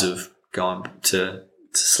guise of going to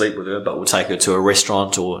sleep with her, but we'll take her to a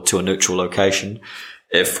restaurant or to a neutral location.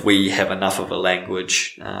 If we have enough of a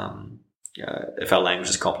language, if our language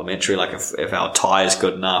is complementary, like if our Thai is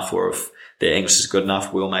good enough or if their English is good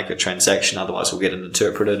enough, we'll make a transaction. Otherwise, we'll get an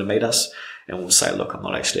interpreter to meet us and we'll say, look, I'm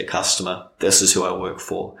not actually a customer. This is who I work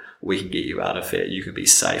for. We can get you out of here. You can be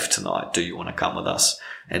safe tonight. Do you want to come with us?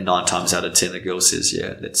 And 9 times out of 10, the girl says,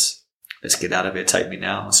 yeah, let's get out of here. Take me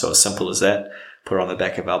now. So as simple as that. Put her on the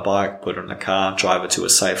back of our bike, put her in the car, drive her to a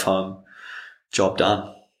safe home. Job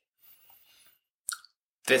done.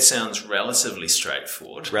 That sounds relatively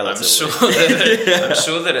straightforward. Relatively. I'm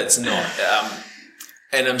sure that it's not.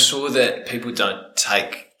 And I'm sure that people don't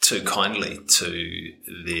take too kindly to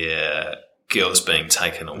their girls being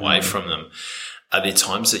taken away from them. Are there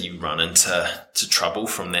times that you run into trouble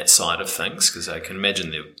from that side of things? Because I can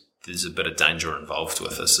imagine there's a bit of danger involved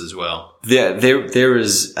with this as well. There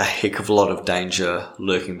is a heck of a lot of danger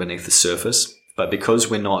lurking beneath the surface, but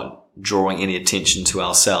because we're not drawing any attention to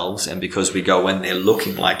ourselves, and because we go in there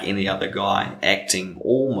looking like any other guy, acting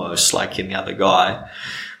almost like any other guy,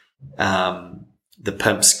 the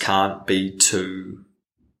pimps can't be too,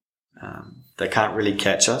 they can't really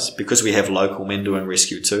catch us because we have local men doing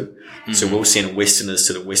rescue too. Mm-hmm. So we'll send Westerners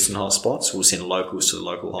to the Western hotspots. We'll send locals to the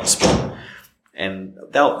local hotspot. And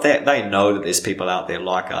they know that there's people out there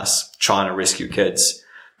like us trying to rescue kids,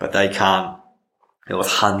 but they can't, with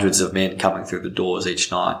hundreds of men coming through the doors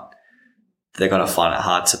each night, they're going to find it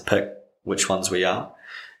hard to pick which ones we are.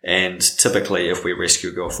 And typically if we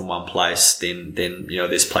rescue a girl from one place, then,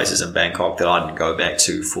 there's places in Bangkok that I didn't go back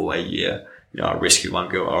to for a year. I rescue one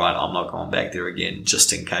girl. All right, I'm not going back there again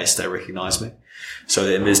just in case they recognize me. So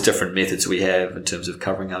then there's different methods we have in terms of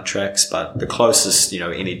covering our tracks. But the closest,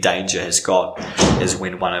 any danger has got is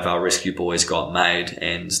when one of our rescue boys got made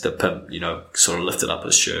and the pimp, sort of lifted up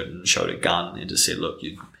his shirt and showed a gun and just said, look,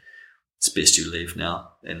 it's best you leave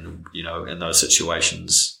now. And, in those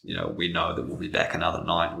situations, we know that we'll be back another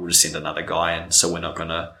night. We'll just send another guy in. So we're not going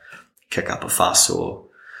to kick up a fuss or,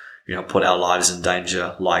 put our lives in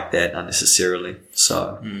danger like that unnecessarily.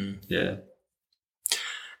 So, yeah.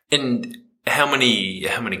 And how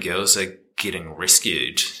many girls are getting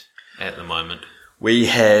rescued at the moment? We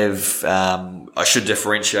have, I should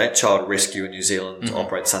differentiate, Child Rescue in New Zealand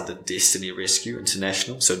operates under Destiny Rescue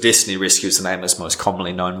International. So Destiny Rescue is the name it's most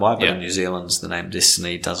commonly known by, but in New Zealand the name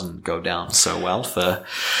Destiny doesn't go down so well for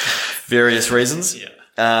various reasons. Yeah.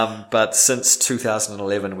 But since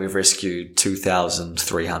 2011 we've rescued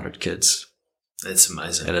 2,300 kids. That's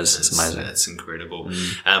amazing. It is. It's amazing. That's incredible.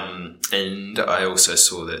 And I also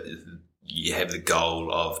saw that you have the goal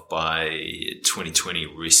of by 2020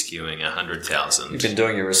 rescuing 100,000. You've been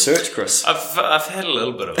doing your research, Chris. I've had a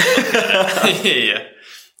little bit of a look at it. Yeah.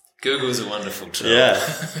 Google's a wonderful tool.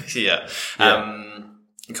 Yeah.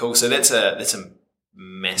 Cool. So that's a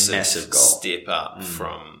massive goal. step up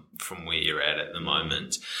from where you're at the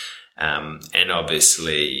moment. And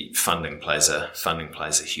obviously funding plays a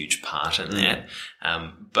huge part in that.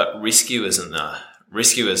 But rescue isn't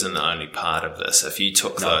the only part of this. If you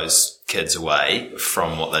took those kids away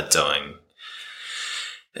from what they're doing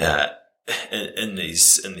in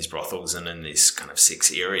these brothels and in these kind of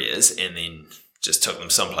sex areas, and then just took them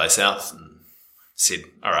someplace else and said,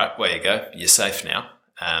 "All right, where you go, you're safe now."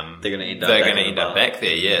 They're going to end up back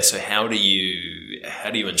there. Yeah. So how do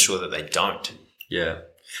you ensure that they don't? Yeah.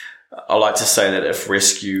 I like to say that if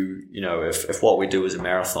rescue, if what we do is a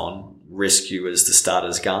marathon, rescue is the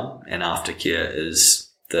starter's gun and aftercare is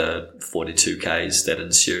the 42Ks that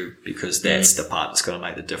ensue, because that's the part that's going to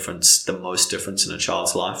make the most difference in a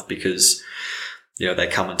child's life, because, they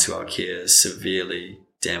come into our care severely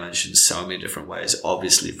damaged in so many different ways,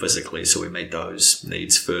 obviously physically. So we meet those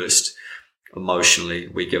needs first. Emotionally,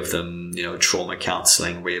 we give them, trauma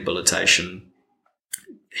counseling, rehabilitation,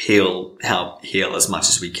 help heal as much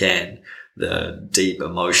as we can the deep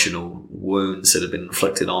emotional wounds that have been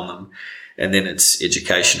inflicted on them. And then it's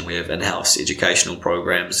education. We have in-house educational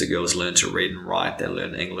programs. The girls learn to read and write. They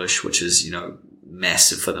learn English, which is,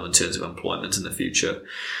 massive for them in terms of employment in the future.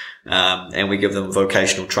 And we give them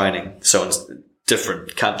vocational training. So in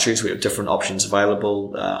different countries, we have different options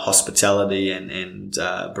available, hospitality and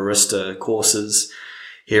barista courses,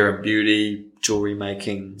 hair and beauty, jewelry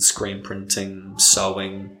making, screen printing,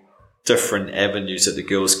 sewing, different avenues that the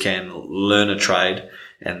girls can learn a trade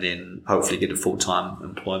and then hopefully get a full-time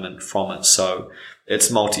employment from it. So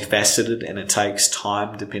it's multifaceted, and it takes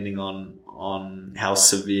time depending on how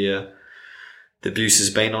severe the abuse has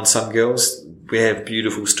been on some girls. We have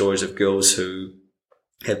beautiful stories of girls who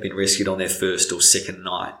have been rescued on their first or second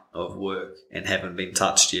night of work and haven't been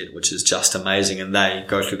touched yet, which is just amazing. And they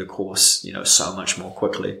go through the course, so much more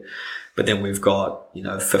quickly. But then we've got,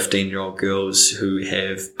 15-year-old girls who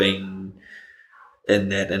have been in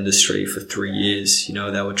that industry for 3 years.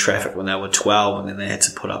 They were trafficked when they were 12, and then they had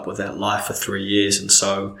to put up with that life for 3 years. And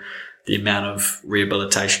so the amount of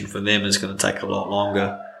rehabilitation for them is going to take a lot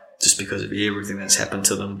longer, just because of everything that's happened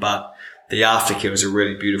to them. But the aftercare is a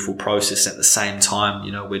really beautiful process. At the same time,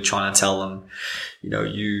 we're trying to tell them,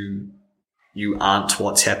 you aren't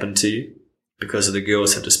what's happened to you, because the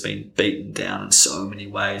girls have just been beaten down in so many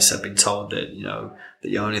ways. They've been told that, that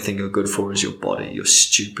the only thing you're good for is your body. You're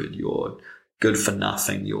stupid. You're good for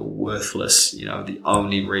nothing. You're worthless. The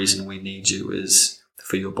only reason we need you is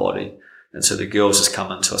for your body. And so the girls just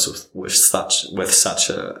come into us with such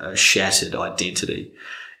a shattered identity,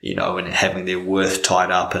 and having their worth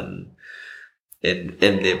tied up in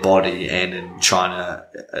their body, and in trying to,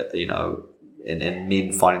 and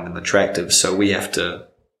men finding them attractive. So we have to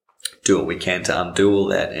do what we can to undo all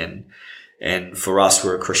that. And for us,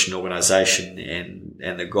 we're a Christian organization,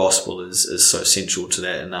 and the gospel is so central to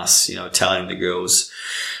that, and us, telling the girls,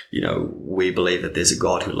 we believe that there's a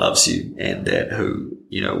God who loves you, and that who,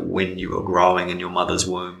 when you were growing in your mother's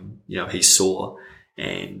womb, he saw,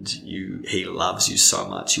 and he loves you so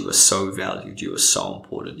much. You are so valued. You are so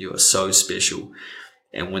important. You are so special.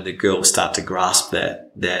 And when the girls start to grasp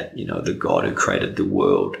that, the God who created the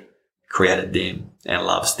world created them and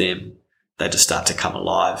loves them, they just start to come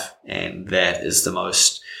alive. And that is the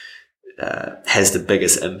most, has the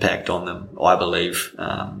biggest impact on them, I believe,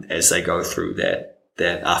 as they go through that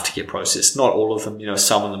aftercare process. Not all of them,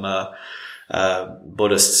 some of them are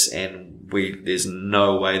Buddhists, and there's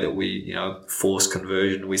no way that we, force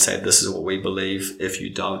conversion. We say, this is what we believe. If you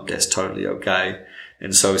don't, that's totally okay.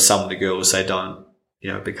 And so some of the girls, they don't,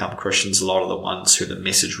 become Christians. A lot of the ones who the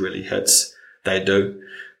message really hits, they do.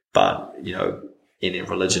 But, any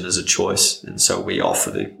religion is a choice. And so we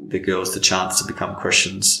offer the girls the chance to become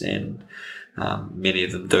Christians, and many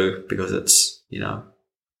of them do, because it's,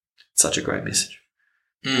 such a great message.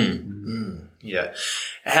 Yeah.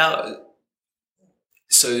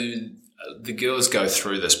 So the girls go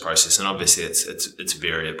through this process, and obviously it's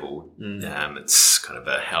variable. It's kind of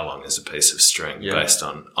how long is a piece of string, based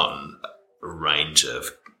on a range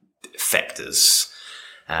of factors.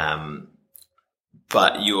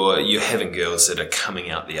 But you're having girls that are coming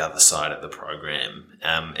out the other side of the program,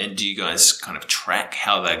 and do you guys kind of track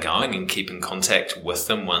how they're going and keep in contact with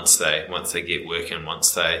them once they get working,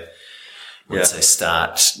 once they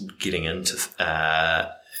start getting into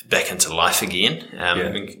back into life again?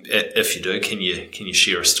 If you do, can you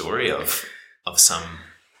share a story of some?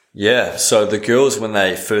 Yeah, so the girls, when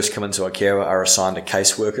they first come into our care, are assigned a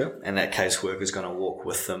caseworker, and that caseworker is going to walk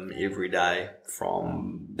with them every day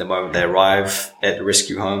from the moment they arrive at the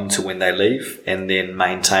rescue home to when they leave, and then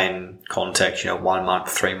maintain contact, 1 month,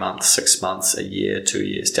 3 months, 6 months, a year, 2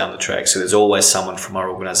 years down the track. So there's always someone from our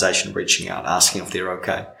organization reaching out, asking if they're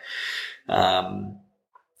okay. And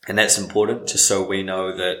that's important, just so we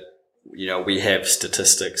know that, we have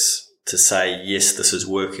statistics to say, yes, this is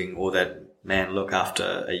working, or that, man, look,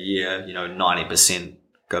 after a year, 90%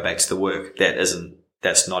 go back to the work.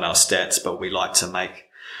 That's not our stats, but we like to make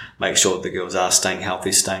sure that the girls are staying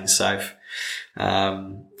healthy, staying safe.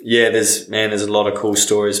 There's a lot of cool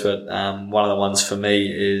stories, but one of the ones for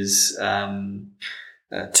me is 2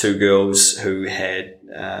 girls who had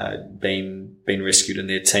been rescued in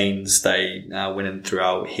their teens. They went in through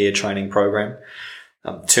our hair training program.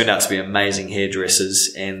 Turned out to be amazing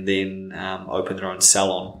hairdressers, and then opened their own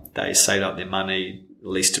salon. They saved up their money,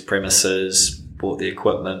 leased a premises, bought the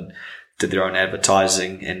equipment, did their own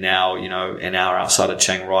advertising, and now, an hour outside of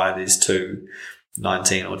Chiang Rai, there's 2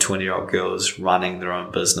 19 or 20-year-old girls running their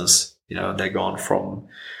own business. They've gone from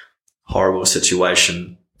horrible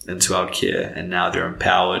situation into our care, and now they're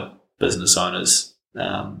empowered business owners,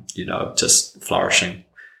 just flourishing.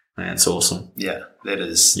 And it's awesome. Yeah, that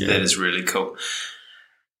is really cool.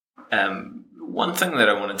 One thing that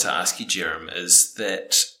I wanted to ask you, Jerem, is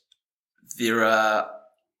that there are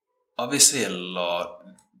obviously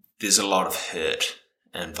there's a lot of hurt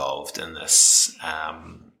involved in this,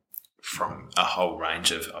 from a whole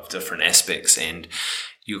range of different aspects, and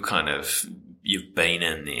you've been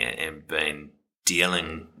in there and been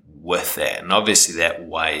dealing with that, and obviously that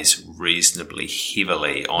weighs reasonably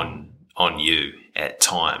heavily on you at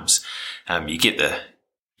times. You get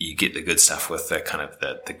you get the good stuff with the kind of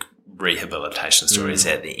the rehabilitation stories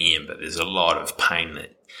at the end, but there's a lot of pain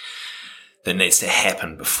that needs to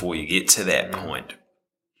happen before you get to that point.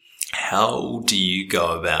 How do you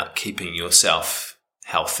go about keeping yourself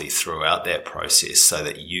healthy throughout that process so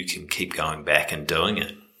that you can keep going back and doing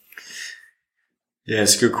it? Yeah,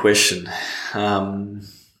 it's a good question. For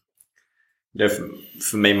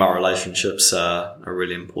me, my relationships are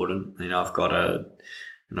really important. I've got an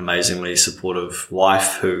amazingly supportive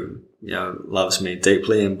wife who, loves me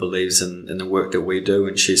deeply and believes in the work that we do,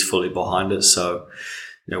 and she's fully behind it. So,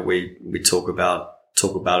 we talk about it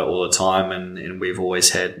all the time, and we've always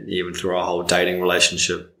had, even through our whole dating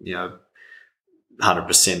relationship,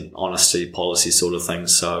 100% honesty policy sort of thing.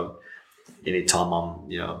 So anytime I'm,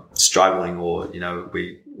 struggling, or,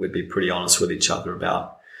 we'd be pretty honest with each other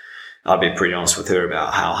about, I'd be pretty honest with her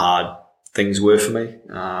about how hard things were for me.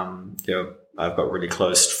 I've got really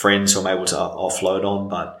close friends who I'm able to offload on,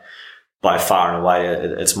 but by far and away,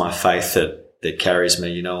 it's my faith that carries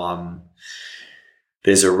me.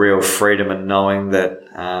 There's a real freedom in knowing that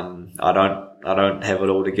I don't have it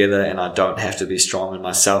all together, and I don't have to be strong in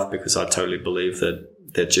myself, because I totally believe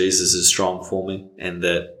that Jesus is strong for me, and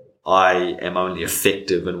that I am only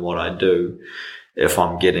effective in what I do if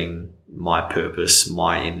I'm getting my purpose,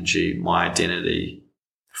 my energy, my identity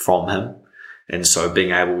from him. And so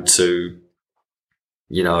being able to,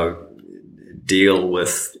 deal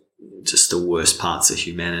with just the worst parts of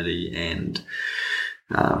humanity and,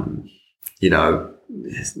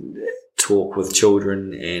 talk with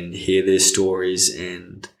children and hear their stories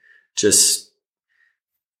and just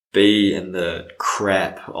be in the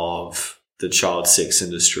crap of the child sex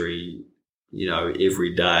industry,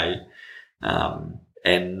 every day,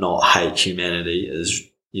 and not hate humanity is,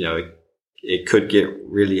 it could get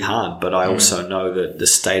really hard. But I also know that the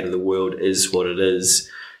state of the world is what it is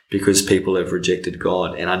because people have rejected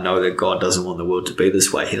God. And I know that God doesn't want the world to be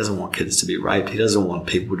this way. He doesn't want kids to be raped. He doesn't want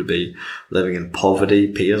people to be living in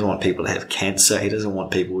poverty. He doesn't want people to have cancer. He doesn't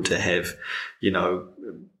want people to have,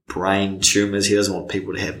 brain tumors. He doesn't want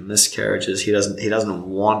people to have miscarriages. He doesn't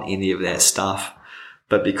want any of that stuff.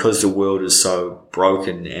 But because the world is so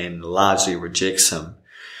broken and largely rejects him,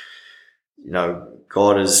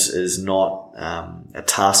 God is not a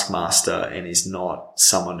taskmaster, and he's not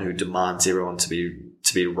someone who demands everyone to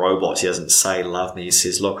be robots. He doesn't say, love me. He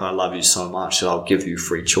says, look, I love you so much that I'll give you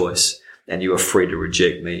free choice, and you are free to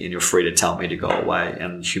reject me, and you're free to tell me to go away.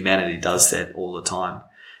 And humanity does that all the time.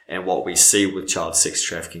 And what we see with child sex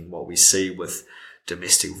trafficking, what we see with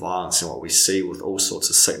domestic violence, and what we see with all sorts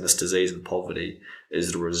of sickness, disease, and poverty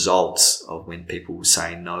is the results of when people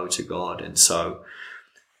say no to God. And so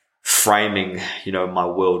framing, my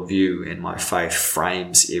worldview and my faith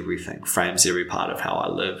frames everything, frames every part of how I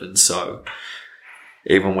live. And so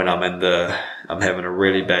even when I'm having a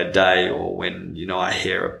really bad day, or when, I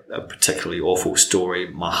hear a particularly awful story,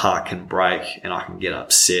 my heart can break and I can get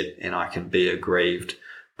upset and I can be aggrieved,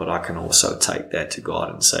 but I can also take that to God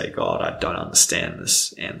and say, God, I don't understand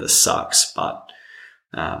this and this sucks, but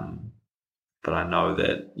I know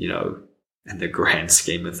that, in the grand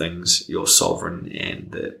scheme of things, you're sovereign,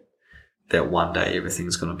 and that one day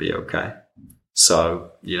everything's going to be okay.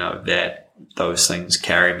 So, those things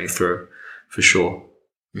carry me through for sure.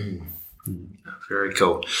 Very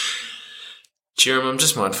cool. Jeremy, I'm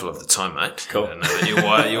just mindful of the time, mate. Cool. I know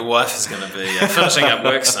that your wife is going to be finishing up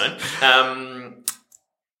work soon.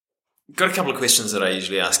 Got a couple of questions that I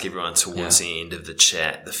usually ask everyone towards the end of the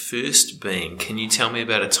chat. The first being, can you tell me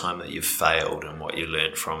about a time that you've failed and what you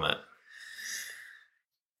learned from it?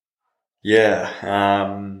 Yeah.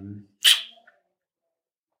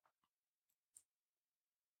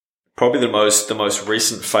 Probably the most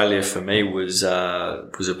recent failure for me was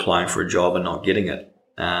applying for a job and not getting it.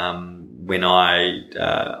 When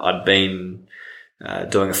I'd been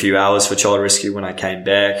doing a few hours for Child Rescue when I came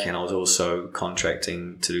back, and I was also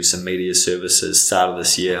contracting to do some media services. Start of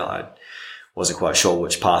this year, I wasn't quite sure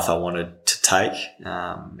which path I wanted to take,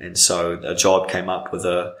 and so a job came up with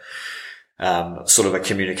sort of a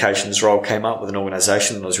communications role came up with an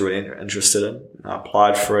organisation that I was really interested in. I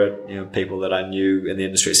applied for it. People that I knew in the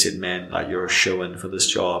industry said, "Man, like, you're a shoo-in for this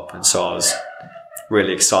job," and so I was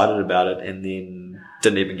really excited about it, and then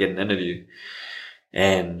didn't even get an interview,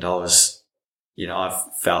 and I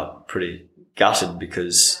felt pretty gutted,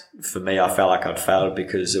 because for me, I felt like I'd failed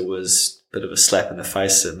because it was a bit of a slap in the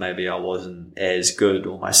face that maybe I wasn't as good,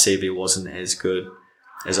 or my CV wasn't as good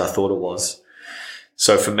as I thought it was.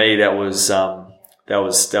 So for me, that was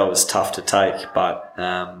tough to take, but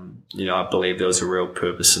I believe there was a real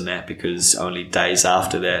purpose in that, because only days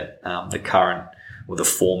after that, the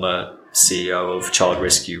former CEO of Child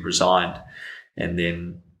Rescue resigned, and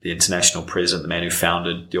then the international president, the man who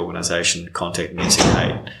founded the organization, contacted me and said,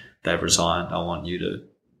 hey, they've resigned. I want you to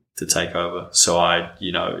take over. So I,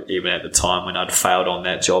 even at the time when I'd failed on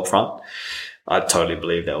that job front, I totally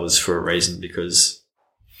believe that was for a reason, because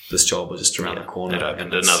this job was just around the corner. It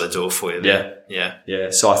opened another door for you.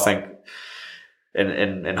 Yeah. So I think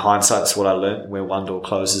in hindsight, that's what I learned. Where one door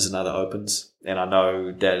closes, another opens. And I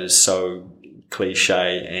know that is so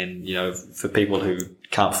cliche, and, for people who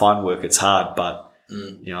can't find work, it's hard, but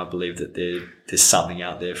I believe that there's something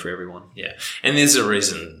out there for everyone. Yeah. And there's a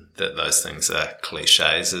reason that those things are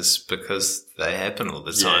cliches, is because they happen all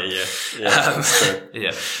the time.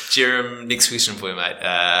 Yeah. Jerem, next question for you, mate.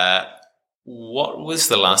 What was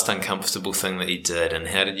the last uncomfortable thing that you did, and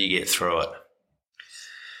how did you get through it?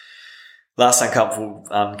 Last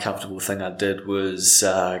uncomfortable thing I did was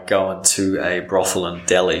go into a brothel in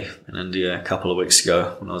Delhi in India a couple of weeks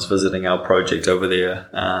ago when I was visiting our project over there.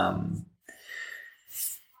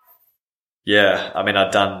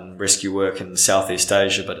 I'd done rescue work in Southeast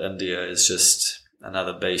Asia, but India is just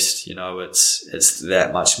another beast. It's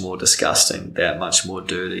that much more disgusting, that much more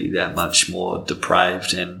dirty, that much more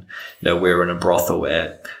depraved. And, we were in a brothel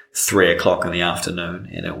at 3:00 in the afternoon,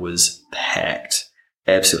 and it was packed,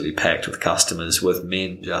 absolutely packed with customers, with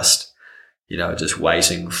men just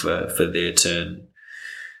waiting for their turn.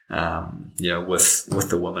 With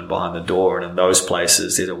the woman behind the door. And in those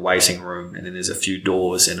places, there's a waiting room, and then there's a few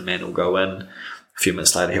doors, and a man will go in. A few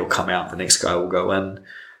minutes later, he'll come out. The next guy will go in. A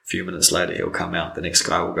few minutes later, he'll come out. The next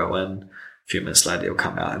guy will go in. A few minutes later, he'll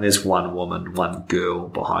come out. And there's one woman, one girl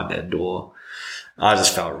behind that door. I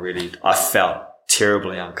felt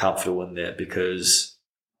terribly uncomfortable in there, because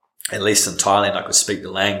at least in Thailand, I could speak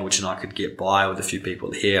the language and I could get by with a few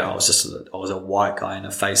people here. I was a white guy in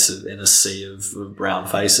a sea of brown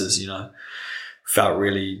faces, felt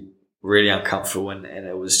really, really uncomfortable. And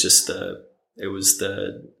it was just the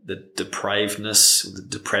depravedness, the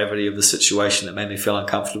depravity of the situation that made me feel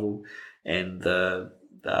uncomfortable, and the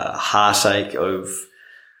heartache of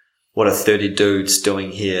what are 30 dudes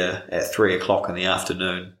doing here at 3:00 in the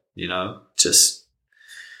afternoon,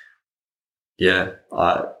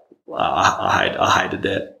 I hated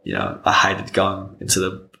that. I hated going into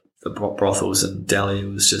the brothels in Delhi.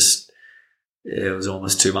 It was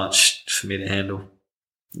almost too much for me to handle.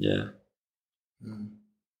 Yeah.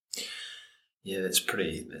 Yeah, that's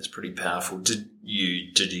pretty powerful. Did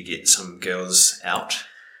you get some girls out?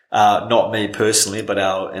 Not me personally, but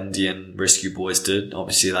our Indian rescue boys did.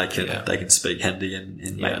 Obviously, they can speak Hindi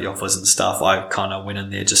and make the offers and stuff. I kind of went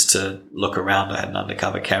in there just to look around. I had an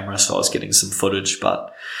undercover camera, so I was getting some footage,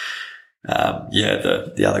 but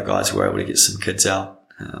the other guys were able to get some kids out.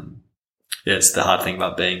 It's the hard thing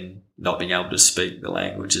about not being able to speak the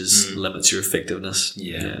language limits your effectiveness.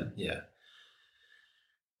 Yeah.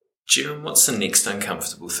 Jerem, what's the next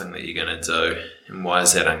uncomfortable thing that you're going to do, and why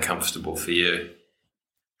is that uncomfortable for you?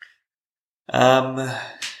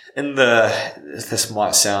 This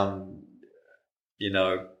might sound,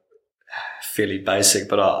 fairly basic,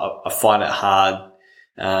 but I find it hard,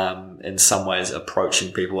 in some ways,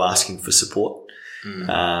 approaching people asking for support.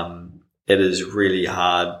 It is really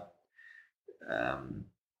hard.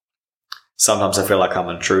 Sometimes I feel like I'm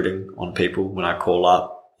intruding on people when I call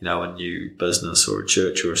up, a new business or a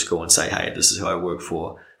church or a school and say, hey, this is who I work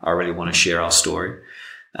for. I really want to share our story.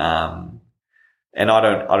 And I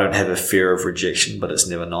don't have a fear of rejection, but it's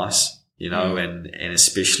never nice, and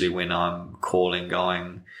especially when I'm calling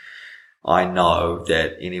going, I know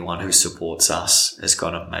that anyone who supports us is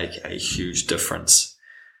going to make a huge difference,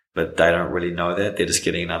 but they don't really know that. They're just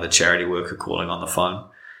getting another charity worker calling on the phone.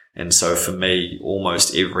 And so for me,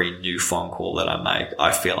 almost every new phone call that I make,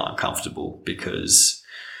 I feel uncomfortable, because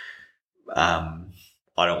I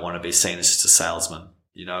don't want to be seen as just a salesman.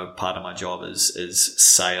 Part of my job is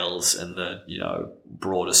sales in the,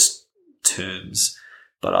 broadest terms,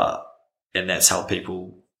 but, and that's how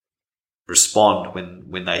people respond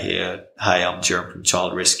when they hear, hey, I'm Jerem from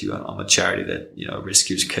Child Rescue. I'm a charity that,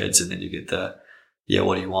 rescues kids. And then you get the,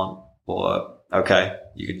 what do you want? Or, okay,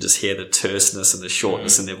 you can just hear the terseness and the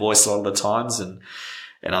shortness in their voice a lot of the times. And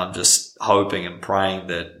I'm just hoping and praying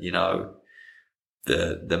that,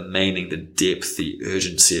 the meaning, the depth, the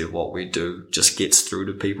urgency of what we do just gets through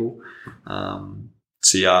to people. I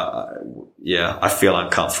feel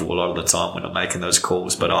uncomfortable a lot of the time when I'm making those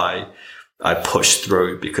calls, but I push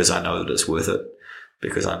through because I know that it's worth it.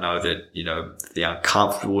 Because I know that, the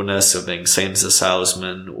uncomfortableness of being seen as a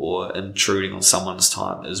salesman or intruding on someone's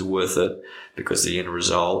time is worth it, because the end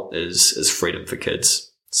result is freedom for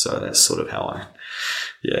kids. So that's sort of how I,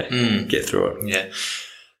 get through it. Yeah.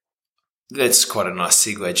 That's quite a nice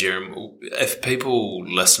segue, Jerem. If people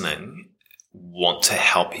listening want to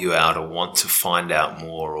help you out or want to find out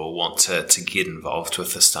more or want to get involved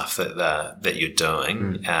with the stuff that you're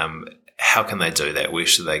doing, how can they do that? Where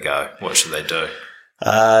should they go? What should they do?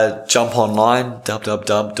 Jump online,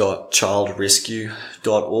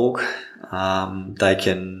 www.childrescue.org. They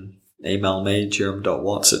can email me,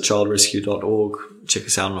 jerem.watts@childrescue.org. Check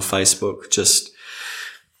us out on Facebook. Just,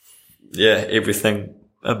 everything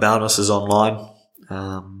about us is online.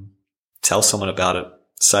 Tell someone about it.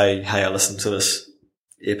 Say, hey, I listened to this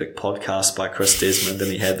epic podcast by Chris Desmond,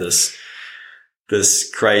 and he had this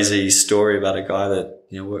crazy story about a guy that,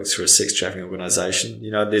 works for a sex trafficking organization.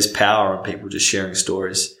 There's power in people just sharing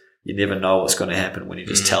stories. You never know what's going to happen when you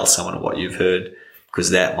just tell someone what you've heard, because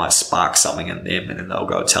that might spark something in them, and then they'll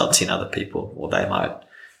go tell 10 other people, or they might,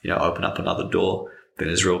 open up another door. But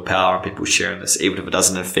there's real power in people sharing this, even if it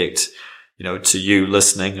doesn't affect, to you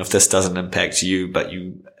listening. If this doesn't impact you, but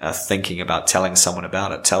you are thinking about telling someone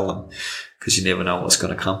about it, tell them, because you never know what's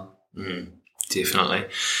going to come. Definitely.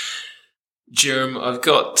 Jerem, I've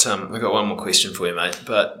got one more question for you, mate.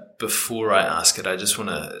 But before I ask it, I just want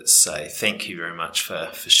to say thank you very much for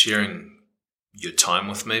sharing your time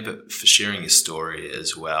with me, but for sharing your story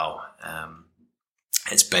as well.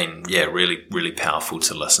 It's been, really, really powerful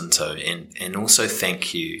to listen to. And also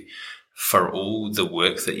thank you for all the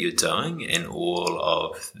work that you're doing and all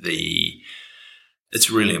of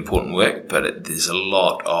it's really important work, but there's a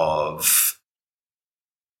lot of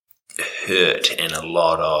hurt and a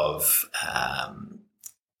lot of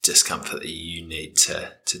discomfort that you need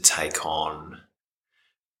to take on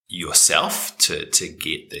yourself to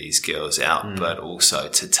get these girls out, but also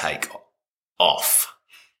to take off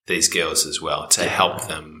these girls as well, to help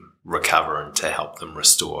them recover and to help them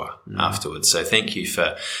restore afterwards. So thank you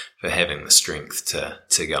for having the strength to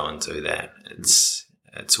go and do that. It's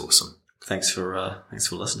awesome. Thanks for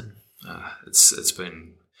listening. It's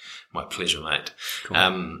been my pleasure, mate.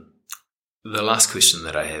 Cool. The last question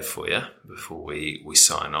that I have for you before we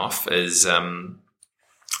sign off is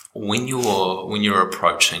when you're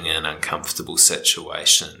approaching an uncomfortable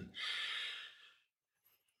situation,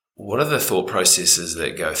 what are the thought processes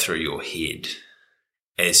that go through your head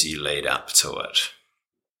as you lead up to it?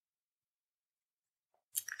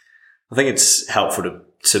 I think it's helpful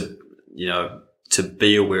to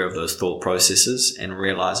be aware of those thought processes and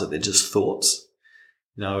realize that they're just thoughts.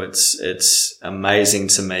 It's amazing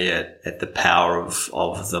to me at the power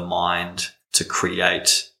of the mind to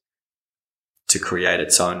create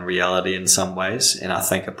its own reality in some ways. And I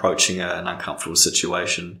think approaching an uncomfortable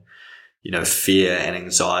situation, fear and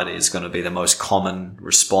anxiety is going to be the most common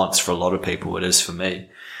response for a lot of people. It is for me.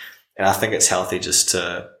 And I think it's healthy just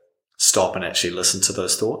to stop and actually listen to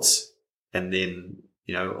those thoughts, and then,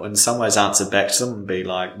 in some ways answer back to them and be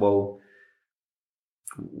like, well,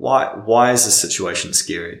 why is this situation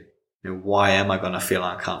scary? Why am I going to feel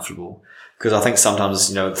uncomfortable? Because I think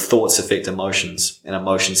sometimes, thoughts affect emotions, and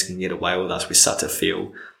emotions can get away with us. We start to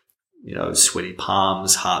feel, sweaty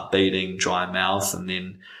palms, heart beating, dry mouth, and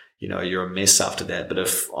then, you're a mess after that. But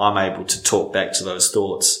if I'm able to talk back to those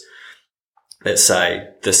thoughts that say,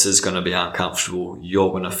 this is going to be uncomfortable,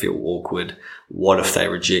 you're going to feel awkward, what if they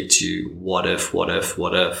reject you? What if?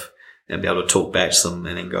 And be able to talk back to them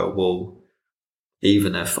and then go, well,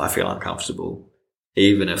 even if I feel uncomfortable,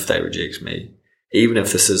 even if they reject me, even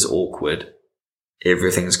if this is awkward,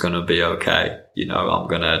 everything's going to be okay. I'm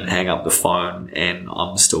going to hang up the phone and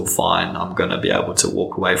I'm still fine. I'm going to be able to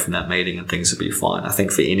walk away from that meeting and things will be fine. I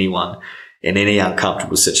think for anyone in any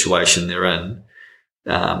uncomfortable situation they're in,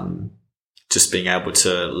 just being able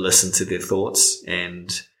to listen to their thoughts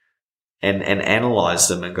and analyze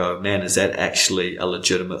them and go, man, is that actually a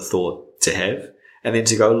legitimate thought to have? And then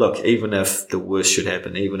to go, look, even if the worst should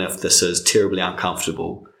happen, even if this is terribly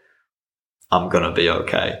uncomfortable, I'm going to be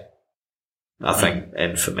okay. I think,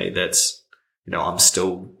 and for me, that's, I'm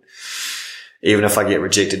still, even if I get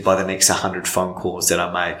rejected by the next 100 phone calls that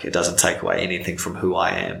I make, it doesn't take away anything from who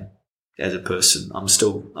I am as a person. I'm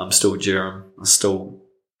still Jerem. I'm still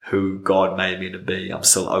who God made me to be. I'm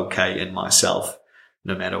still okay in myself,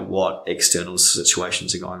 no matter what external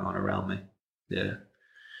situations are going on around me. Yeah.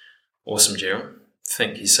 Awesome, Jerem.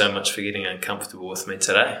 Thank you so much for getting uncomfortable with me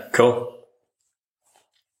today. Cool.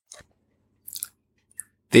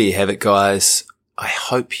 There you have it, guys. I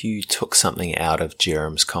hope you took something out of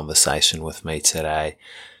Jerem's conversation with me today.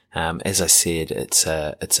 As I said, it's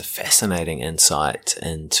a fascinating insight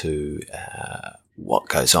into what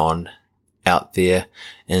goes on out there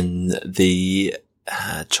in the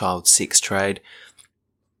child sex trade.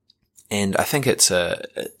 And I think it's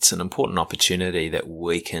an important opportunity that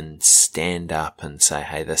we can stand up and say,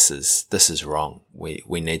 hey, this is wrong. We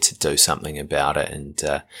need to do something about it. And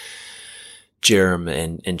Jerem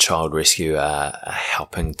and Child Rescue are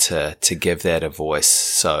helping to give that a voice.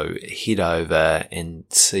 So head over and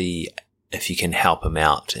see if you can help him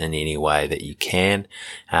out in any way that you can.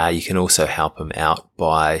 You can also help him out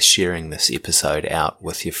by sharing this episode out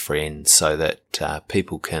with your friends so that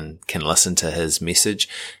people can listen to his message.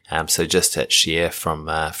 So just hit share from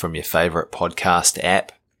your favorite podcast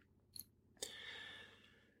app.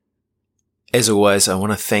 As always, I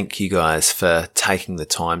want to thank you guys for taking the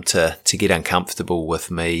time to get uncomfortable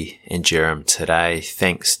with me and Jerem today.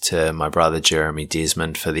 Thanks to my brother Jeremy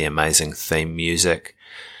Desmond for the amazing theme music.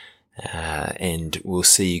 And we'll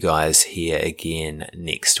see you guys here again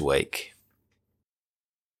next week.